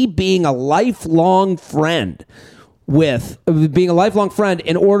see being a lifelong friend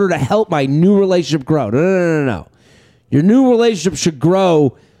in order to help my new relationship grow? No. Your new relationship should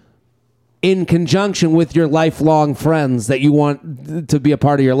grow in conjunction with your lifelong friends that you want to be a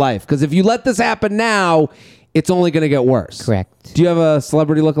part of your life. Because if you let this happen now, it's only going to get worse. Correct. Do you have a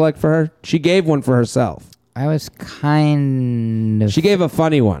celebrity lookalike for her? She gave one for herself. I was kind of... She gave a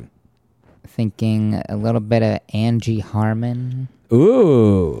funny one. Thinking a little bit of Angie Harmon.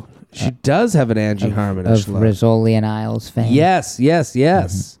 Ooh. She does have an Angie Harmonish of look. Rizzoli and Isles fame. Yes.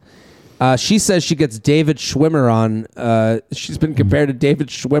 She says she gets David Schwimmer on. She's been compared to David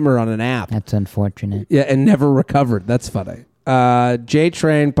Schwimmer on an app. That's unfortunate. Yeah, and never recovered. That's funny.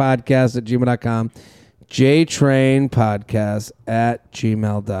 JTrainPodcast@gmail.com.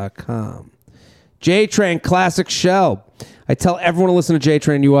 JTrainPodcast@gmail.com. JTrain Classic Show. I tell everyone to listen to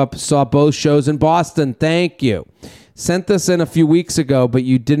JTrain. You saw both shows in Boston. Thank you. Sent this in a few weeks ago, but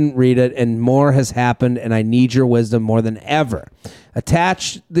you didn't read it, and more has happened, and I need your wisdom more than ever.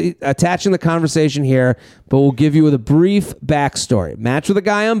 Attaching the conversation here, but we'll give you with a brief backstory. Matched with a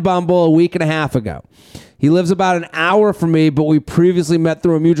guy on Bumble a week and a half ago. He lives about an hour from me, but we previously met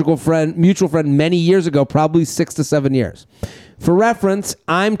through a mutual friend many years ago, probably 6 to 7 years. For reference,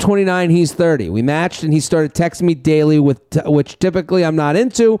 I'm 29, he's 30. We matched and he started texting me daily, which typically I'm not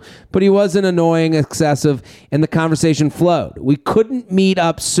into, but he wasn't annoying, excessive, and the conversation flowed. We couldn't meet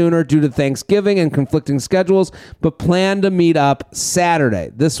up sooner due to Thanksgiving and conflicting schedules, but planned to meet up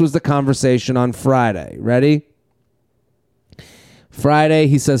Saturday. This was the conversation on Friday. Ready? Friday,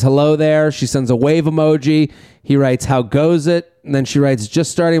 he says, hello there. She sends a wave emoji. He writes, how goes it? And then she writes,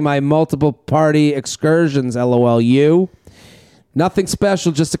 just starting my multiple party excursions, LOL you. Nothing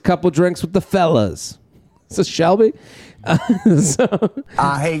special, just a couple drinks with the fellas. Is this Shelby?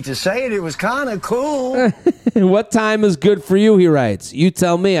 I hate to say it, it was kind of cool. What time is good for you, he writes. You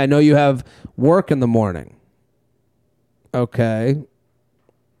tell me. I know you have work in the morning. Okay.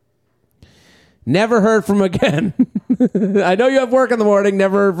 Never heard from again. I know you have work in the morning.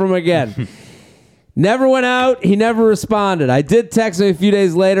 Never heard from again. Never went out. He never responded. I did text him a few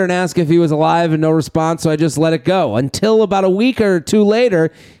days later and ask if he was alive, and no response, so I just let it go. Until about a week or two later,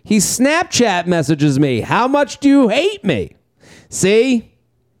 he Snapchat messages me. How much do you hate me? See?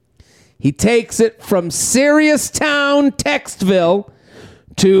 He takes it from Serious Town, Textville,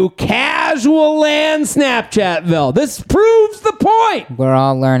 to Casual Land, Snapchatville. This proves the point. We're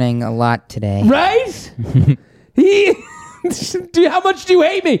all learning a lot today. Right? How much do you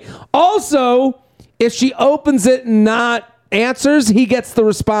hate me? Also, if she opens it and not answers, he gets the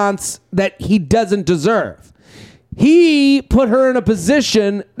response that he doesn't deserve. He put her in a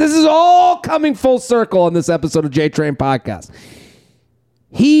position. This is all coming full circle on this episode of J-Train Podcast.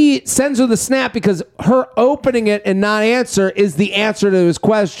 He sends her the snap because her opening it and not answer is the answer to his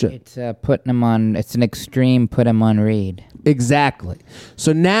question. It's putting him on. It's an extreme put him on read. Exactly.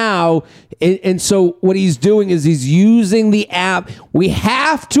 So now, and so what he's doing is he's using the app. We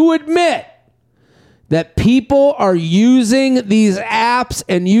have to admit that people are using these apps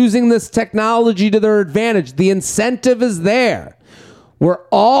and using this technology to their advantage. The incentive is there. We're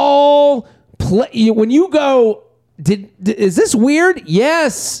all when you go, is this weird?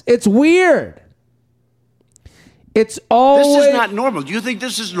 Yes, it's weird. It's always. This is not normal. Do you think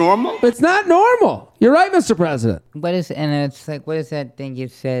this is normal? It's not normal. You're right, Mr. President. And it's like, what is that thing you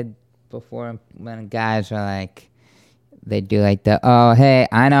said before when guys are like, they do like the, oh, hey,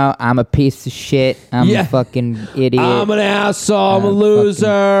 I know I'm a piece of shit. I'm a fucking idiot. I'm an asshole. I'm a loser.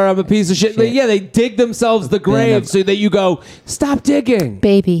 I'm a piece of shit. They dig themselves the grave so that you go, stop digging.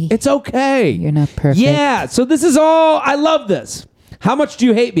 Baby. It's okay. You're not perfect. Yeah. So this is all, I love this. How much do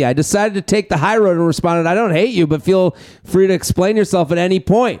you hate me? I decided to take the high road and responded, I don't hate you, but feel free to explain yourself at any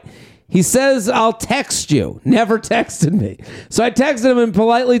point. He says, I'll text you. Never texted me. So I texted him and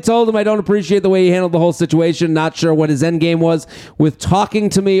politely told him I don't appreciate the way he handled the whole situation. Not sure what his end game was with talking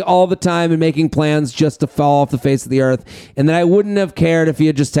to me all the time and making plans just to fall off the face of the earth. And that I wouldn't have cared if he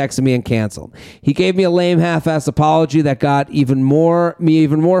had just texted me and canceled. He gave me a lame half-ass apology that got me even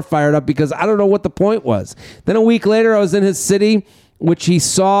more fired up because I don't know what the point was. Then a week later, I was in his city, which he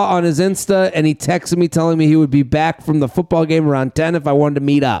saw on his Insta, and he texted me telling me he would be back from the football game around 10 if I wanted to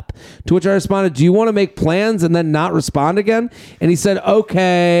meet up. To which I responded, do you want to make plans and then not respond again? And he said,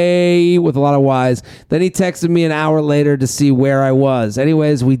 okay, with a lot of Y's. Then he texted me an hour later to see where I was.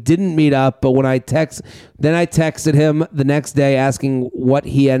 Anyways, we didn't meet up, but I texted him the next day asking what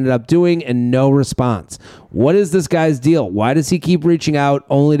he ended up doing and no response. What is this guy's deal? Why does he keep reaching out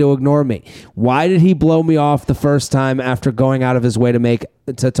only to ignore me? Why did he blow me off the first time after going out of his way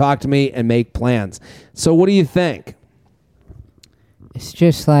to talk to me and make plans? So what do you think? It's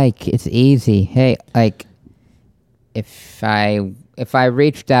just like, it's easy. Hey, like, if I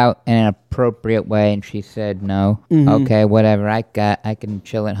reached out in an appropriate way and she said no, okay, whatever, I can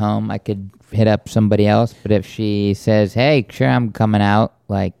chill at home. I could hit up somebody else. But if she says, hey, sure, I'm coming out,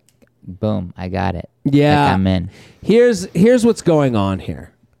 like, boom, I got it. Yeah. Like I'm in. Here's what's going on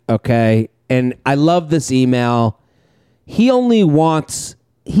here, okay? And I love this email.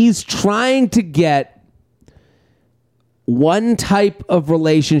 He's trying to get one type of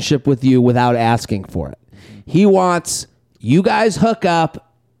relationship with you without asking for it. He wants you guys hook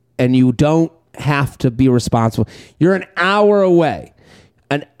up and you don't have to be responsible. You're an hour away.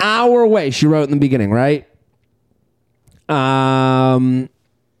 An hour away, she wrote in the beginning, right? You're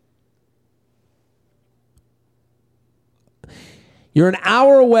an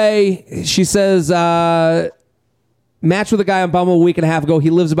hour away. She says, matched with a guy on Bumble a week and a half ago. He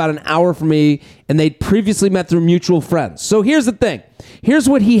lives about an hour from me, and they'd previously met through mutual friends. So here's the thing. Here's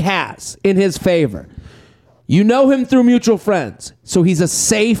what he has in his favor. You know him through mutual friends, so he's a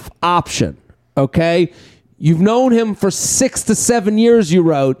safe option, okay? You've known him for 6 to 7 years, you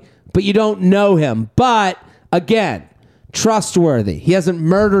wrote, but you don't know him. But, again, trustworthy. He hasn't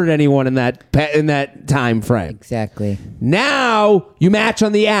murdered anyone in that time frame. Exactly. Now you match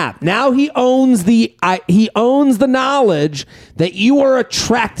on the app. Now he owns the knowledge that you are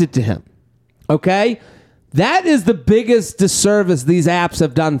attracted to him. Okay? That is the biggest disservice these apps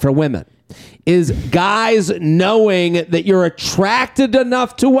have done for women. Is guys knowing that you're attracted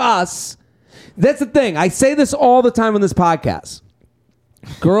enough to us. That's the thing. I say this all the time on this podcast.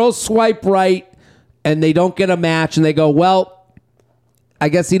 Girls swipe right and they don't get a match and they go, well, I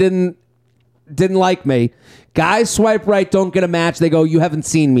guess he didn't like me. Guys swipe right, don't get a match. They go, you haven't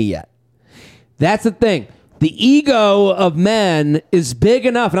seen me yet. That's the thing. The ego of men is big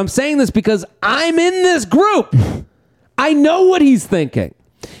enough. And I'm saying this because I'm in this group. I know what he's thinking.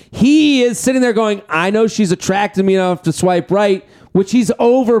 He is sitting there going, I know she's attracted me enough to swipe right, which he's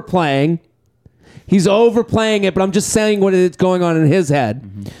overplaying. He's overplaying it, but I'm just saying what is going on in his head.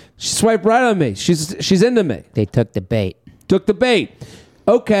 Mm-hmm. She swiped right on me. She's into me. They took the bait. Took the bait.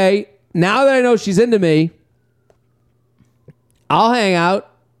 Okay, now that I know she's into me, I'll hang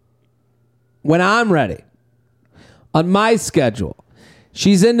out when I'm ready. On my schedule.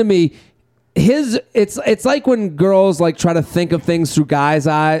 She's into me. It's like when girls like try to think of things through guys'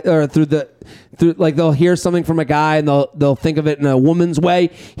 eyes or through like they'll hear something from a guy and they'll think of it in a woman's way.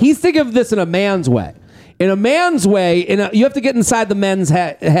 He's thinking of this in a man's way. In a man's way, you have to get inside the men's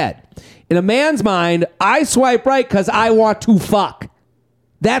head. In a man's mind, I swipe right because I want to fuck.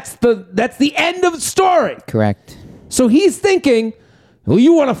 That's the end of the story. Correct. So he's thinking, well,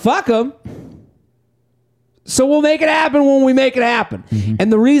 you want to fuck him. So we'll make it happen when we make it happen. Mm-hmm.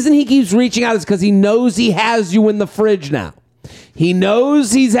 And the reason he keeps reaching out is because he knows he has you in the fridge now. He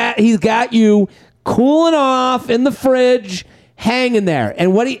knows he's got you cooling off in the fridge, hanging there.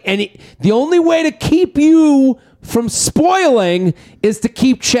 And the only way to keep you from spoiling is to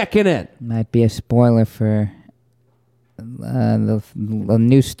keep checking in. Might be a spoiler for the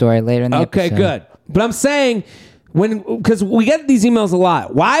news story later in the episode. Okay, good. But I'm saying, because we get these emails a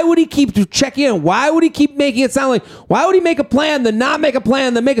lot. Why would he keep checking in? Why would he keep making it sound like, why would he make a plan, then not make a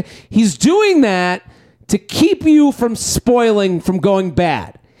plan, then he's doing that to keep you from spoiling, from going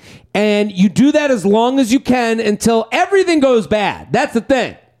bad. And you do that as long as you can until everything goes bad. That's the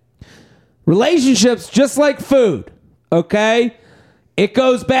thing. Relationships, just like food, okay? It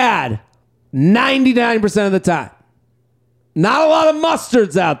goes bad 99% of the time. Not a lot of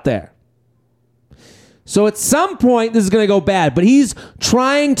mustards out there. So at some point, this is going to go bad, but he's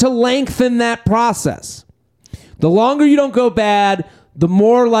trying to lengthen that process. The longer you don't go bad, the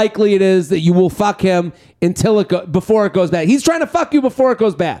more likely it is that you will fuck him before it goes bad. He's trying to fuck you before it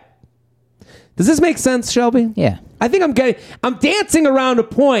goes bad. Does this make sense, Shelby? Yeah. I think I'm dancing around a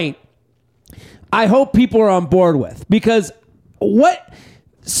point I hope people are on board with, because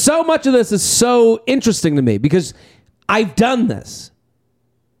so much of this is so interesting to me because I've done this.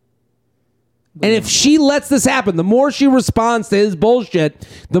 And if she lets this happen, the more she responds to his bullshit,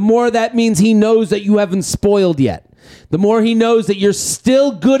 the more that means he knows that you haven't spoiled yet. The more he knows that you're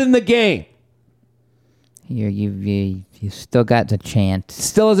still good in the game. You still got the chance.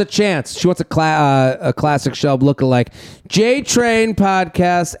 Still has a chance. She wants a classic Shelb lookalike.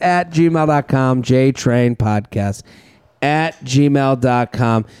 JTrainPodcast at gmail.com. JTrainPodcast at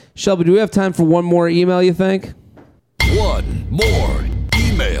gmail.com. Shelby, do we have time for one more email, you think? One more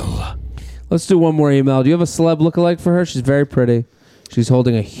email. Let's do one more email. Do you have a celeb lookalike for her? She's very pretty. She's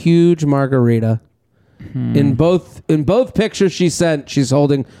holding a huge margarita. In both pictures she sent, she's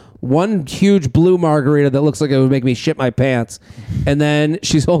holding one huge blue margarita that looks like it would make me shit my pants. And then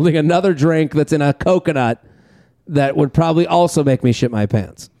she's holding another drink that's in a coconut that would probably also make me shit my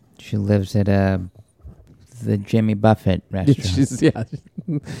pants. She lives at the Jimmy Buffett restaurant. She's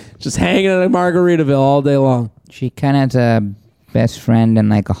just hanging out in Margaritaville all day long. She kind of has a best friend in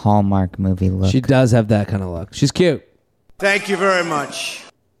like a Hallmark movie look. She does have that kind of look. She's cute. Thank you very much.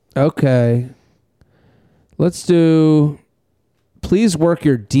 Okay. Let's do... Please work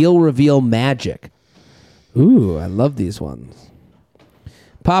your deal reveal magic. Ooh, I love these ones.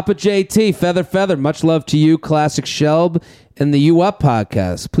 Papa JT, Feather, much love to you, Classic Shelb, and the You Up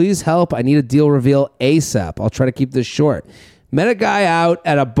podcast. Please help. I need a deal reveal ASAP. I'll try to keep this short. Met a guy out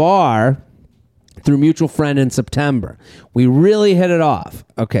at a bar through a mutual friend in September. We really hit it off.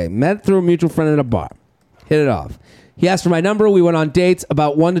 Okay, met through a mutual friend at a bar. Hit it off. He asked for my number. We went on dates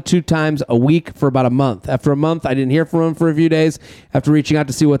about 1 to 2 times a week for about a month. After a month, I didn't hear from him for a few days. After reaching out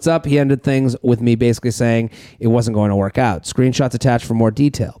to see what's up, he ended things with me basically saying it wasn't going to work out. Screenshots attached for more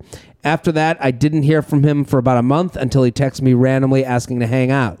detail. After that, I didn't hear from him for about a month until he texted me randomly asking to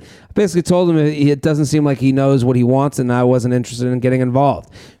hang out. I basically told him it doesn't seem like he knows what he wants and I wasn't interested in getting involved.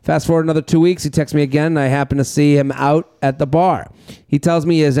 Fast forward another 2 weeks, he texts me again and I happen to see him out at the bar. He tells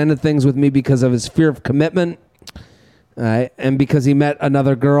me he has ended things with me because of his fear of commitment. And because he met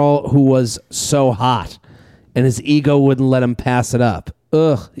another girl who was so hot and his ego wouldn't let him pass it up.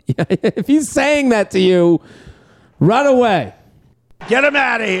 Ugh. If he's saying that to you, run away. Get him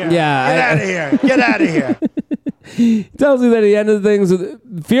out of here. Yeah. Get out of here. Get out of here. He tells me that he ended things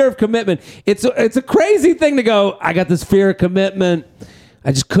with fear of commitment. It's a crazy thing to go, I got this fear of commitment.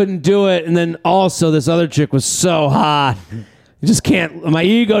 I just couldn't do it. And then also this other chick was so hot. I just can't, my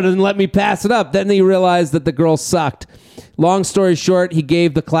ego doesn't let me pass it up. Then he realized that the girl sucked. Long story short, he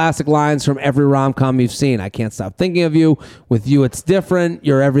gave the classic lines from every rom-com you've seen. I can't stop thinking of you. With you, it's different.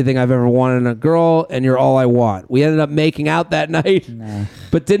 You're everything I've ever wanted in a girl, and you're all I want. We ended up making out that night,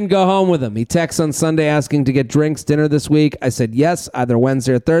 but didn't go home with him. He texts on Sunday asking to get drinks, dinner this week. I said yes, either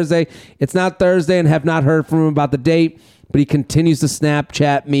Wednesday or Thursday. It's not Thursday and have not heard from him about the date, but he continues to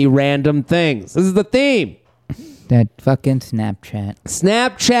Snapchat me random things. This is the theme. That fucking Snapchat.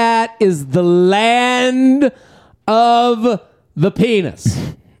 Snapchat is the land of the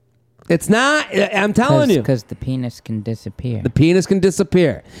penis. It's not, I'm telling you. Because the penis can disappear. The penis can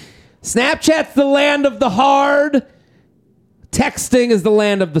disappear. Snapchat's the land of the hard. Texting is the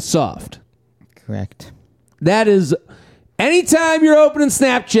land of the soft. Correct. That is, anytime you're opening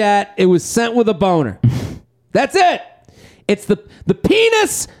Snapchat, it was sent with a boner. That's it. It's the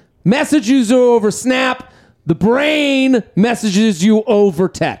penis messages you over Snap. The brain messages you over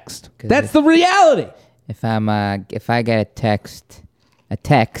text. That's the reality. If I get a text, a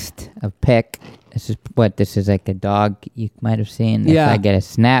pic. This is like a dog you might have seen. Yeah. If I get a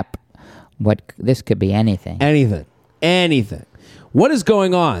snap, this could be anything. Anything. What is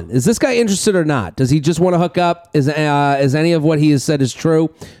going on? Is this guy interested or not? Does he just want to hook up? Is any of what he has said is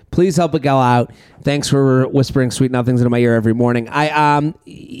true? Please help a gal out. Thanks for whispering sweet nothings into my ear every morning.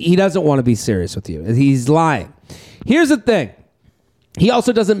 He doesn't want to be serious with you. He's lying. Here's the thing. He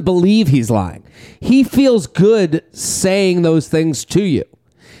also doesn't believe he's lying. He feels good saying those things to you.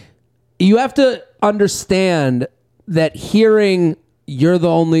 You have to understand that hearing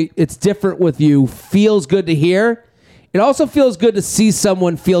it's different with you feels good to hear. It also feels good to see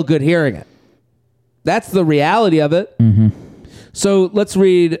someone feel good hearing it. That's the reality of it. Mm-hmm. So let's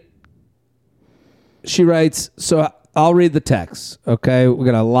read. She writes, so I'll read the text. Okay, we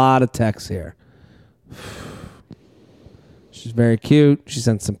got a lot of text here. She's very cute. She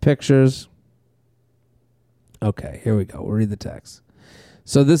sent some pictures. Okay, here we go. We'll read the text.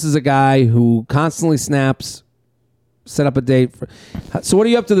 So this is a guy who constantly snaps, set up a date. So what are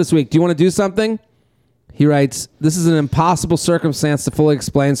you up to this week? Do you want to do something? He writes, this is an impossible circumstance to fully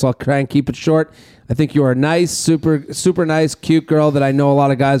explain, so I'll try and keep it short. I think you are a nice, super nice, cute girl that I know a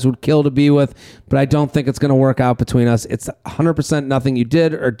lot of guys would kill to be with, but I don't think it's going to work out between us. It's 100% nothing you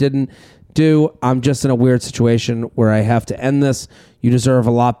did or didn't do. I'm just in a weird situation where I have to end this. You deserve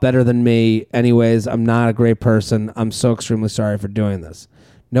a lot better than me. Anyways, I'm not a great person. I'm so extremely sorry for doing this.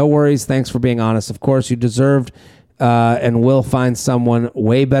 No worries. Thanks for being honest. Of course, you deserved and will find someone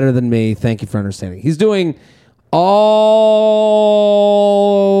way better than me. Thank you for understanding. He's doing all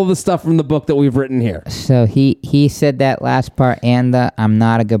the stuff from the book that we've written here. So he said that last part and the I'm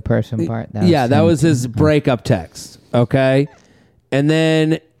not a good person part. That was his breakup text. Okay. And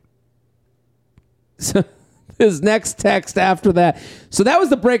then so his next text after that. So that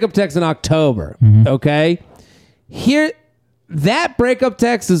was the breakup text in October. Mm-hmm. Okay. Here, that breakup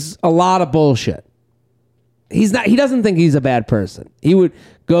text is a lot of bullshit. He doesn't think he's a bad person. He would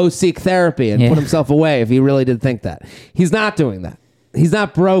go seek therapy and put himself away if he really did think that. He's not doing that. He's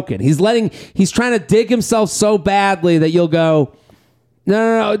not broken. He's trying to dig himself so badly that you'll go,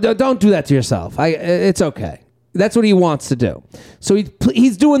 no, don't do that to yourself. It's okay. That's what he wants to do. So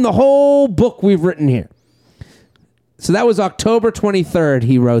he's doing the whole book we've written here. So that was October 23rd.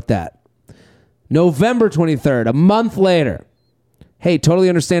 He wrote that. November 23rd, a month later. Hey, totally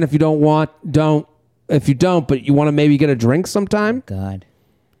understand if you don't. If you don't, but you want to maybe get a drink sometime? God.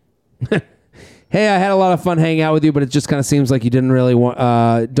 hey, I had a lot of fun hanging out with you, but it just kind of seems like you didn't really want,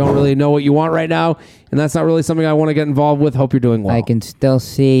 don't really know what you want right now, and that's not really something I want to get involved with. Hope you're doing well. I can still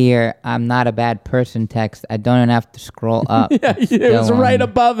see your "I'm not a bad person" text. I don't even have to scroll up. Yeah, it was right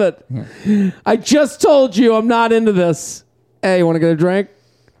above it. Yeah. I just told you I'm not into this. Hey, you want to get a drink?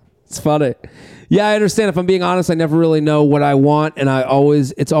 It's funny. Yeah, I understand. If I'm being honest, I never really know what I want, and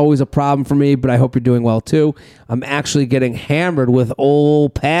it's always a problem for me, but I hope you're doing well, too. I'm actually getting hammered with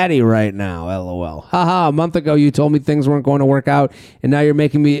old Patty right now, LOL. Haha, a month ago you told me things weren't going to work out, and now you're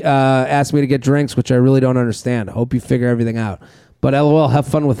making me ask me to get drinks, which I really don't understand. I hope you figure everything out. But LOL, have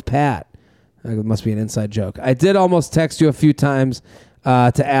fun with Pat. It must be an inside joke. I did almost text you a few times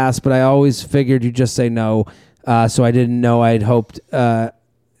to ask, but I always figured you'd just say no, so I didn't know I'd hoped...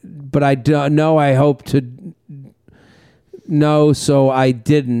 but I don't know. I hope to know, so I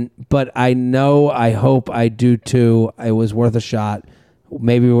didn't. But I know. I hope I do too. It was worth a shot.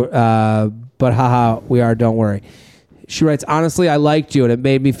 Maybe. But haha, we are. Don't worry. She writes, honestly, I liked you, and it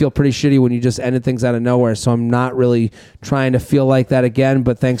made me feel pretty shitty when you just ended things out of nowhere. So I'm not really trying to feel like that again.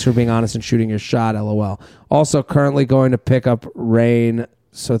 But thanks for being honest and shooting your shot. LOL. Also, currently going to pick up rain,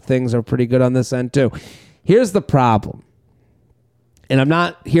 so things are pretty good on this end too. Here's the problem. And I'm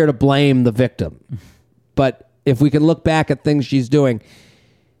not here to blame the victim, but if we can look back at things she's doing,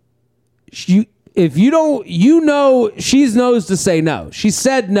 if you don't, she knows to say no. She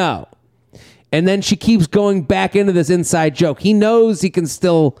said no. And then she keeps going back into this inside joke. He knows he can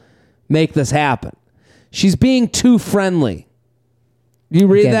still make this happen. She's being too friendly. You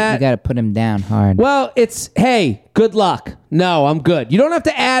read that? You got to put him down hard. Well, it's, hey, good luck. No, I'm good. You don't have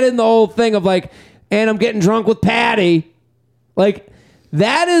to add in the whole thing of like, and I'm getting drunk with Patty. Like,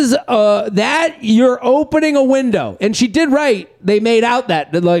 that is that you're opening a window, and she did right. They made out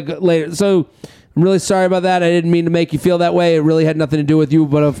that like later. So I'm really sorry about that. I didn't mean to make you feel that way. It really had nothing to do with you,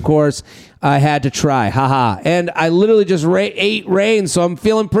 but of course I had to try. Haha. And I literally just ate rain, so I'm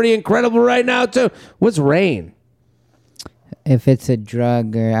feeling pretty incredible right now too. What's rain? If it's a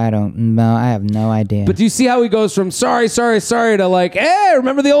drug or I don't know, I have no idea. But do you see how he goes from sorry to like, hey,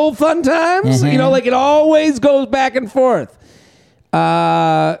 remember the old fun times? Mm-hmm. You know, like it always goes back and forth.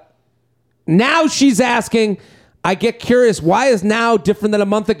 Now she's asking, I get curious, why is now different than a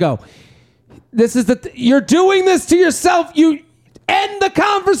month ago? This is you're doing this to yourself. You end the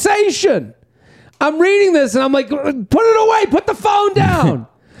conversation. I'm reading this and I'm like, put it away. Put the phone down.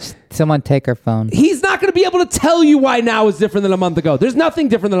 Someone take her phone. He's not going to be able to tell you why now is different than a month ago. There's nothing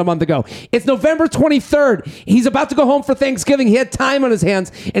different than a month ago. It's November 23rd. He's about to go home for Thanksgiving. He had time on his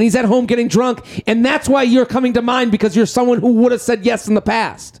hands, and he's at home getting drunk, and that's why you're coming to mind, because you're someone who would have said yes in the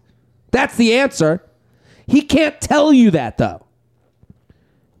past. That's the answer. He can't tell you that, though.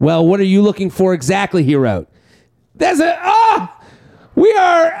 Well, what are you looking for exactly, he wrote. I'm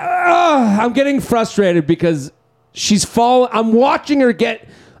getting frustrated because she's falling. I'm watching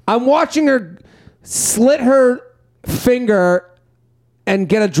her slit her finger and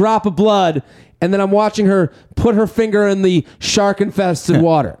get a drop of blood, and then I'm watching her put her finger in the shark-infested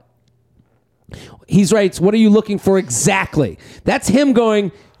water. He writes, what are you looking for exactly? That's him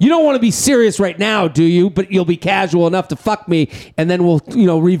going, you don't want to be serious right now, do you? But you'll be casual enough to fuck me, and then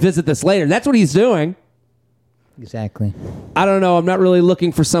we'll revisit this later. That's what he's doing. Exactly. I don't know. I'm not really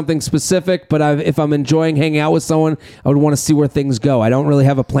looking for something specific, but if I'm enjoying hanging out with someone, I would want to see where things go. I don't really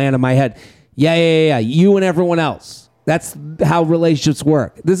have a plan in my head. Yeah. You and everyone else. That's how relationships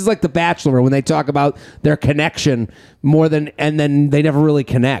work. This is like The Bachelor when they talk about their connection and then they never really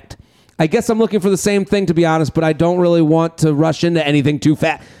connect. I guess I'm looking for the same thing, to be honest, but I don't really want to rush into anything too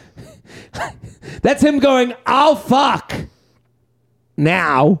fast. That's him going, I'll fuck.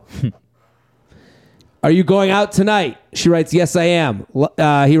 Now. Are you going out tonight? She writes, yes, I am.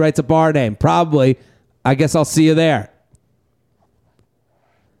 He writes a bar name. Probably. I guess I'll see you there.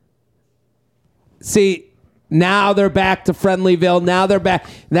 See, now they're back to Friendlyville. Now they're back.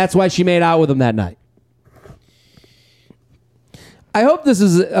 And that's why she made out with him that night. I hope this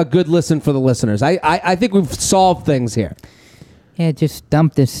is a good listen for the listeners. I think we've solved things here. Yeah, just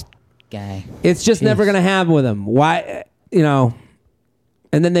dump this guy. It's just never going to happen with him. Why,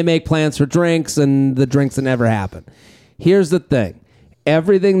 And then they make plans for drinks, and the drinks that never happen. Here's the thing.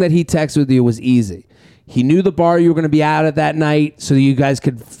 Everything that he texted with you was easy. He knew the bar you were going to be out at that night, so you guys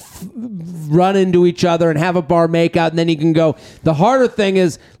could run into each other and have a bar makeout, and then he can go. The harder thing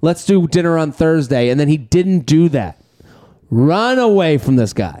is, let's do dinner on Thursday, and then he didn't do that. Run away from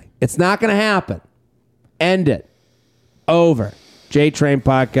this guy. It's not going to happen. End it. Over.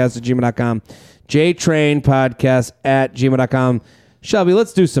 JTrainPodcast@gmail.com. JTrainPodcast@gmail.com. Shelby,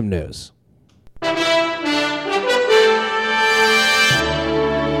 let's do some news.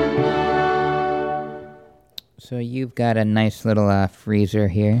 So you've got a nice little freezer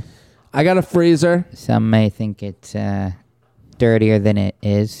here. I got a freezer. Some may think it's dirtier than it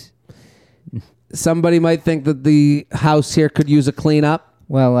is. Somebody might think that the house here could use a cleanup.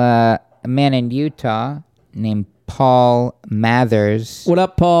 Well, a man in Utah named Paul Mathers. What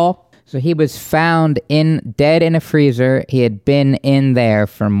up, Paul? So he was found dead in a freezer. He had been in there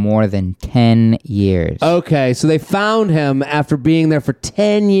for more than 10 years. Okay, so they found him after being there for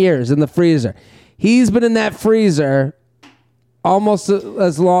 10 years in the freezer. He's been in that freezer almost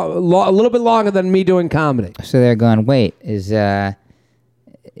as long, a little bit longer than me doing comedy. So they're going, wait, is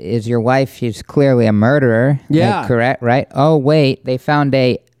your wife, she's clearly a murderer. Yeah. Like, correct, right? Oh, wait, they found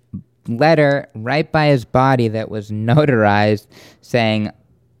a letter right by his body that was notarized saying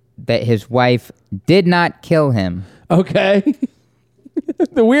that his wife did not kill him. Okay.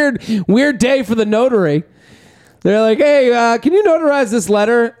 The weird day for the notary. They're like, hey, can you notarize this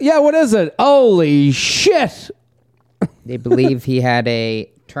letter? Yeah, what is it? Holy shit. They believe he had a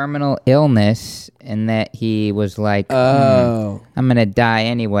terminal illness and that he was like, Oh. I'm going to die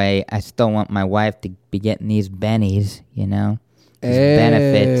anyway. I still want my wife to be getting these bennies, you know, these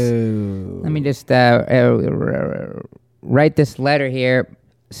benefits. Let me just write this letter here.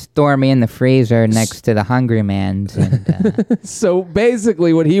 Store me in the freezer next to the Hungry Man's. And, So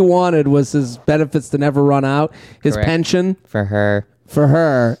basically what he wanted was his benefits to never run out, his Correct. pension for her. for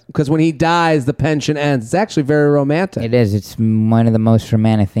her, because when he dies, the pension ends. It's actually very romantic. It is. It's one of the most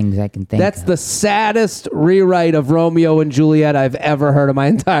romantic things I can think That's of. the saddest rewrite of Romeo and Juliet I've ever heard in my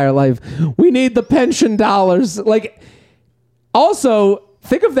entire life. We need the pension dollars. Like, also,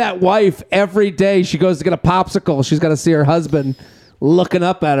 think of that wife every day she goes to get a popsicle. She's got to see her husband looking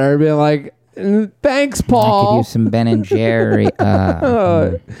up at her and being like, thanks, I could Paul. use some Ben and Jerry. Maybe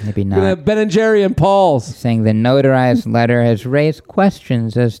Gonna not. have Ben and Jerry and Paul's. Saying the notarized letter has raised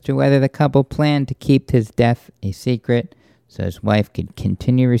questions as to whether the couple planned to keep his death a secret so his wife could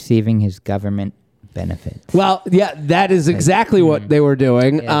continue receiving his government benefits. Well, yeah, that is exactly what they were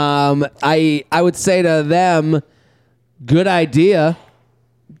doing. Yeah. I would say to them, good idea.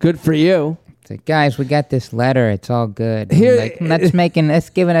 Good for you. It's like, guys, we got this letter. It's all good. Here- Like, that's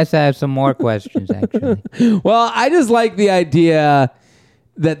giving us some more questions, actually. Well, I just like the idea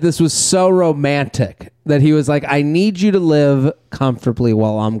that this was so romantic that he was like, I need you to live comfortably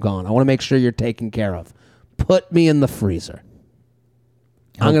while I'm gone. I want to make sure you're taken care of. Put me in the freezer.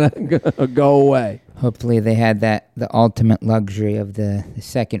 I'm going to go away. Hopefully they had the ultimate luxury of the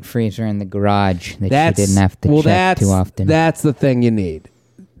second freezer in the garage that you didn't have to check too often. That's the thing you need.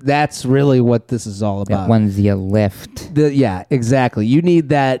 That's really what this is all about. That one's you lift. Yeah, exactly. You need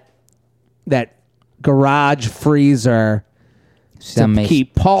that garage freezer to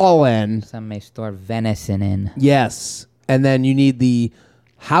keep Paul in. Some may store venison in. Yes. And then you need the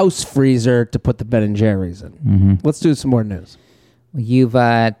house freezer to put the Ben and Jerry's in. Mm-hmm. Let's do some more news. You've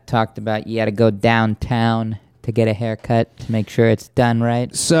talked about you got to go downtown to get a haircut to make sure it's done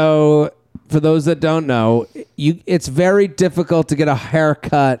right. So, for those that don't know, it's very difficult to get a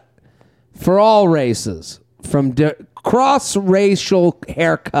haircut for all races. Cross-racial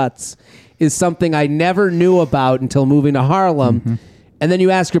haircuts is something I never knew about until moving to Harlem. Mm-hmm. And then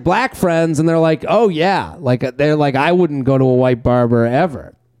you ask your black friends, and they're like, "Oh yeah," they're like, "I wouldn't go to a white barber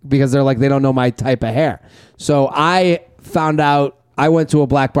ever," because they're like, they don't know my type of hair. So I found out. I went to a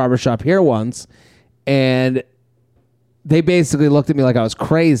black barbershop here once, and they basically looked at me like I was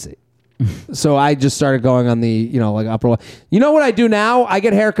crazy. So I just started going on the, upper one. You know what I do now? I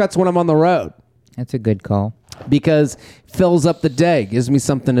get haircuts when I'm on the road That's a good call. because it fills up the day, gives me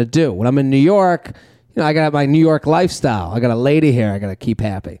something to do. When I'm in New York, I got my New York lifestyle. I got a lady here I got to keep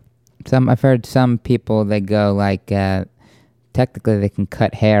happy. I've heard some people, they go like, technically they can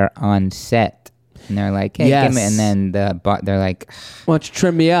cut hair on set. And they're like, hey, Yes. give me, and then they're like, Why don't you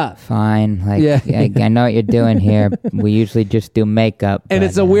trim me up? fine. Like, Yeah. I know what you're doing here. We usually just do makeup. And but,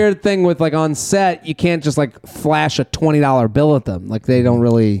 it's a weird thing with on set, you can't just flash a $20 bill at them. Like they don't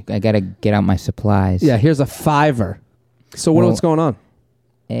really. I got to get out my supplies. Yeah, here's a $5. So what's going on?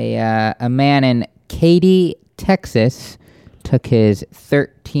 A man in Katy, Texas, took his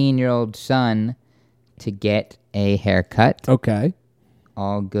 13-year-old son to get a haircut. Okay.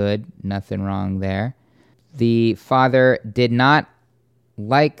 All good, nothing wrong there. The father did not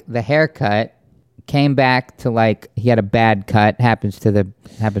like the haircut. Came back to he had a bad cut. Happens to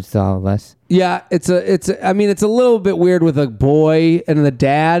all of us. Yeah, it's a little bit weird with a boy and the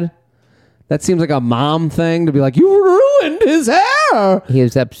dad. That seems like a mom thing to be like, you ruined his hair. He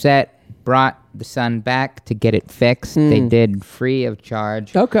was upset. Brought the son back to get it fixed. They did free of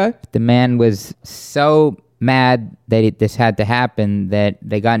charge. Okay. The man was so mad that this had to happen that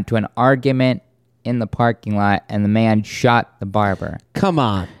they got into an argument in the parking lot, and the man shot the barber. Come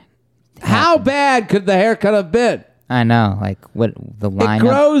on. How bad could the haircut have been? I know, like what the lineup. It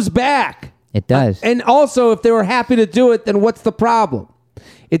grows back. It does. And also, if they were happy to do it, then what's the problem?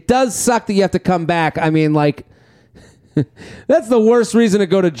 It does suck that you have to come back. I mean, like, that's the worst reason to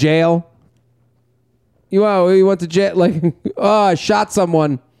go to jail. You went to jail, like, oh, I shot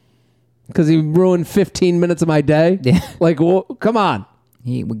someone because he ruined 15 minutes of my day. Yeah. Like, well, come on.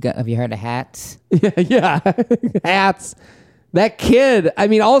 Have you heard of Hats? Yeah. Hats. That kid, I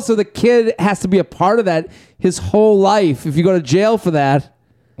mean, also the kid has to be a part of that his whole life. If you go to jail for that.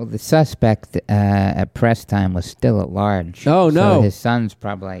 Well, the suspect at press time was still at large. Oh, no. So his son's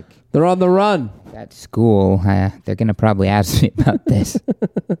probably like... They're on the run. At school, they're going to probably ask me about this.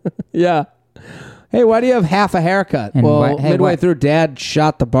 Yeah. Hey, why do you have half a haircut? And midway through, Dad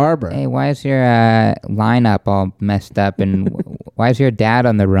shot the barber. Hey, why is your lineup all messed up? And why is your dad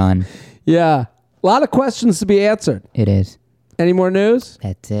on the run? Yeah. A lot of questions to be answered. It is. Any more news?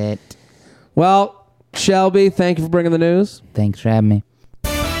 That's it. Well, Shelby, thank you for bringing the news. Thanks for having me.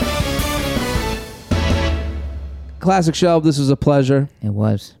 Classic Shelby, this was a pleasure. It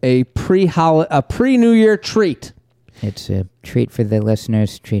was. A pre-New Year treat. It's a treat for the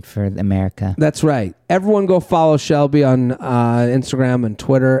listeners, treat for America. That's right. Everyone go follow Shelby on Instagram and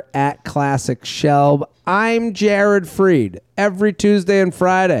Twitter at Classic Shelb. I'm Jared Freed. Every Tuesday and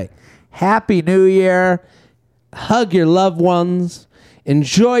Friday. Happy New Year. Hug your loved ones.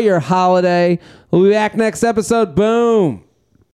 Enjoy your holiday. We'll be back next episode. Boom.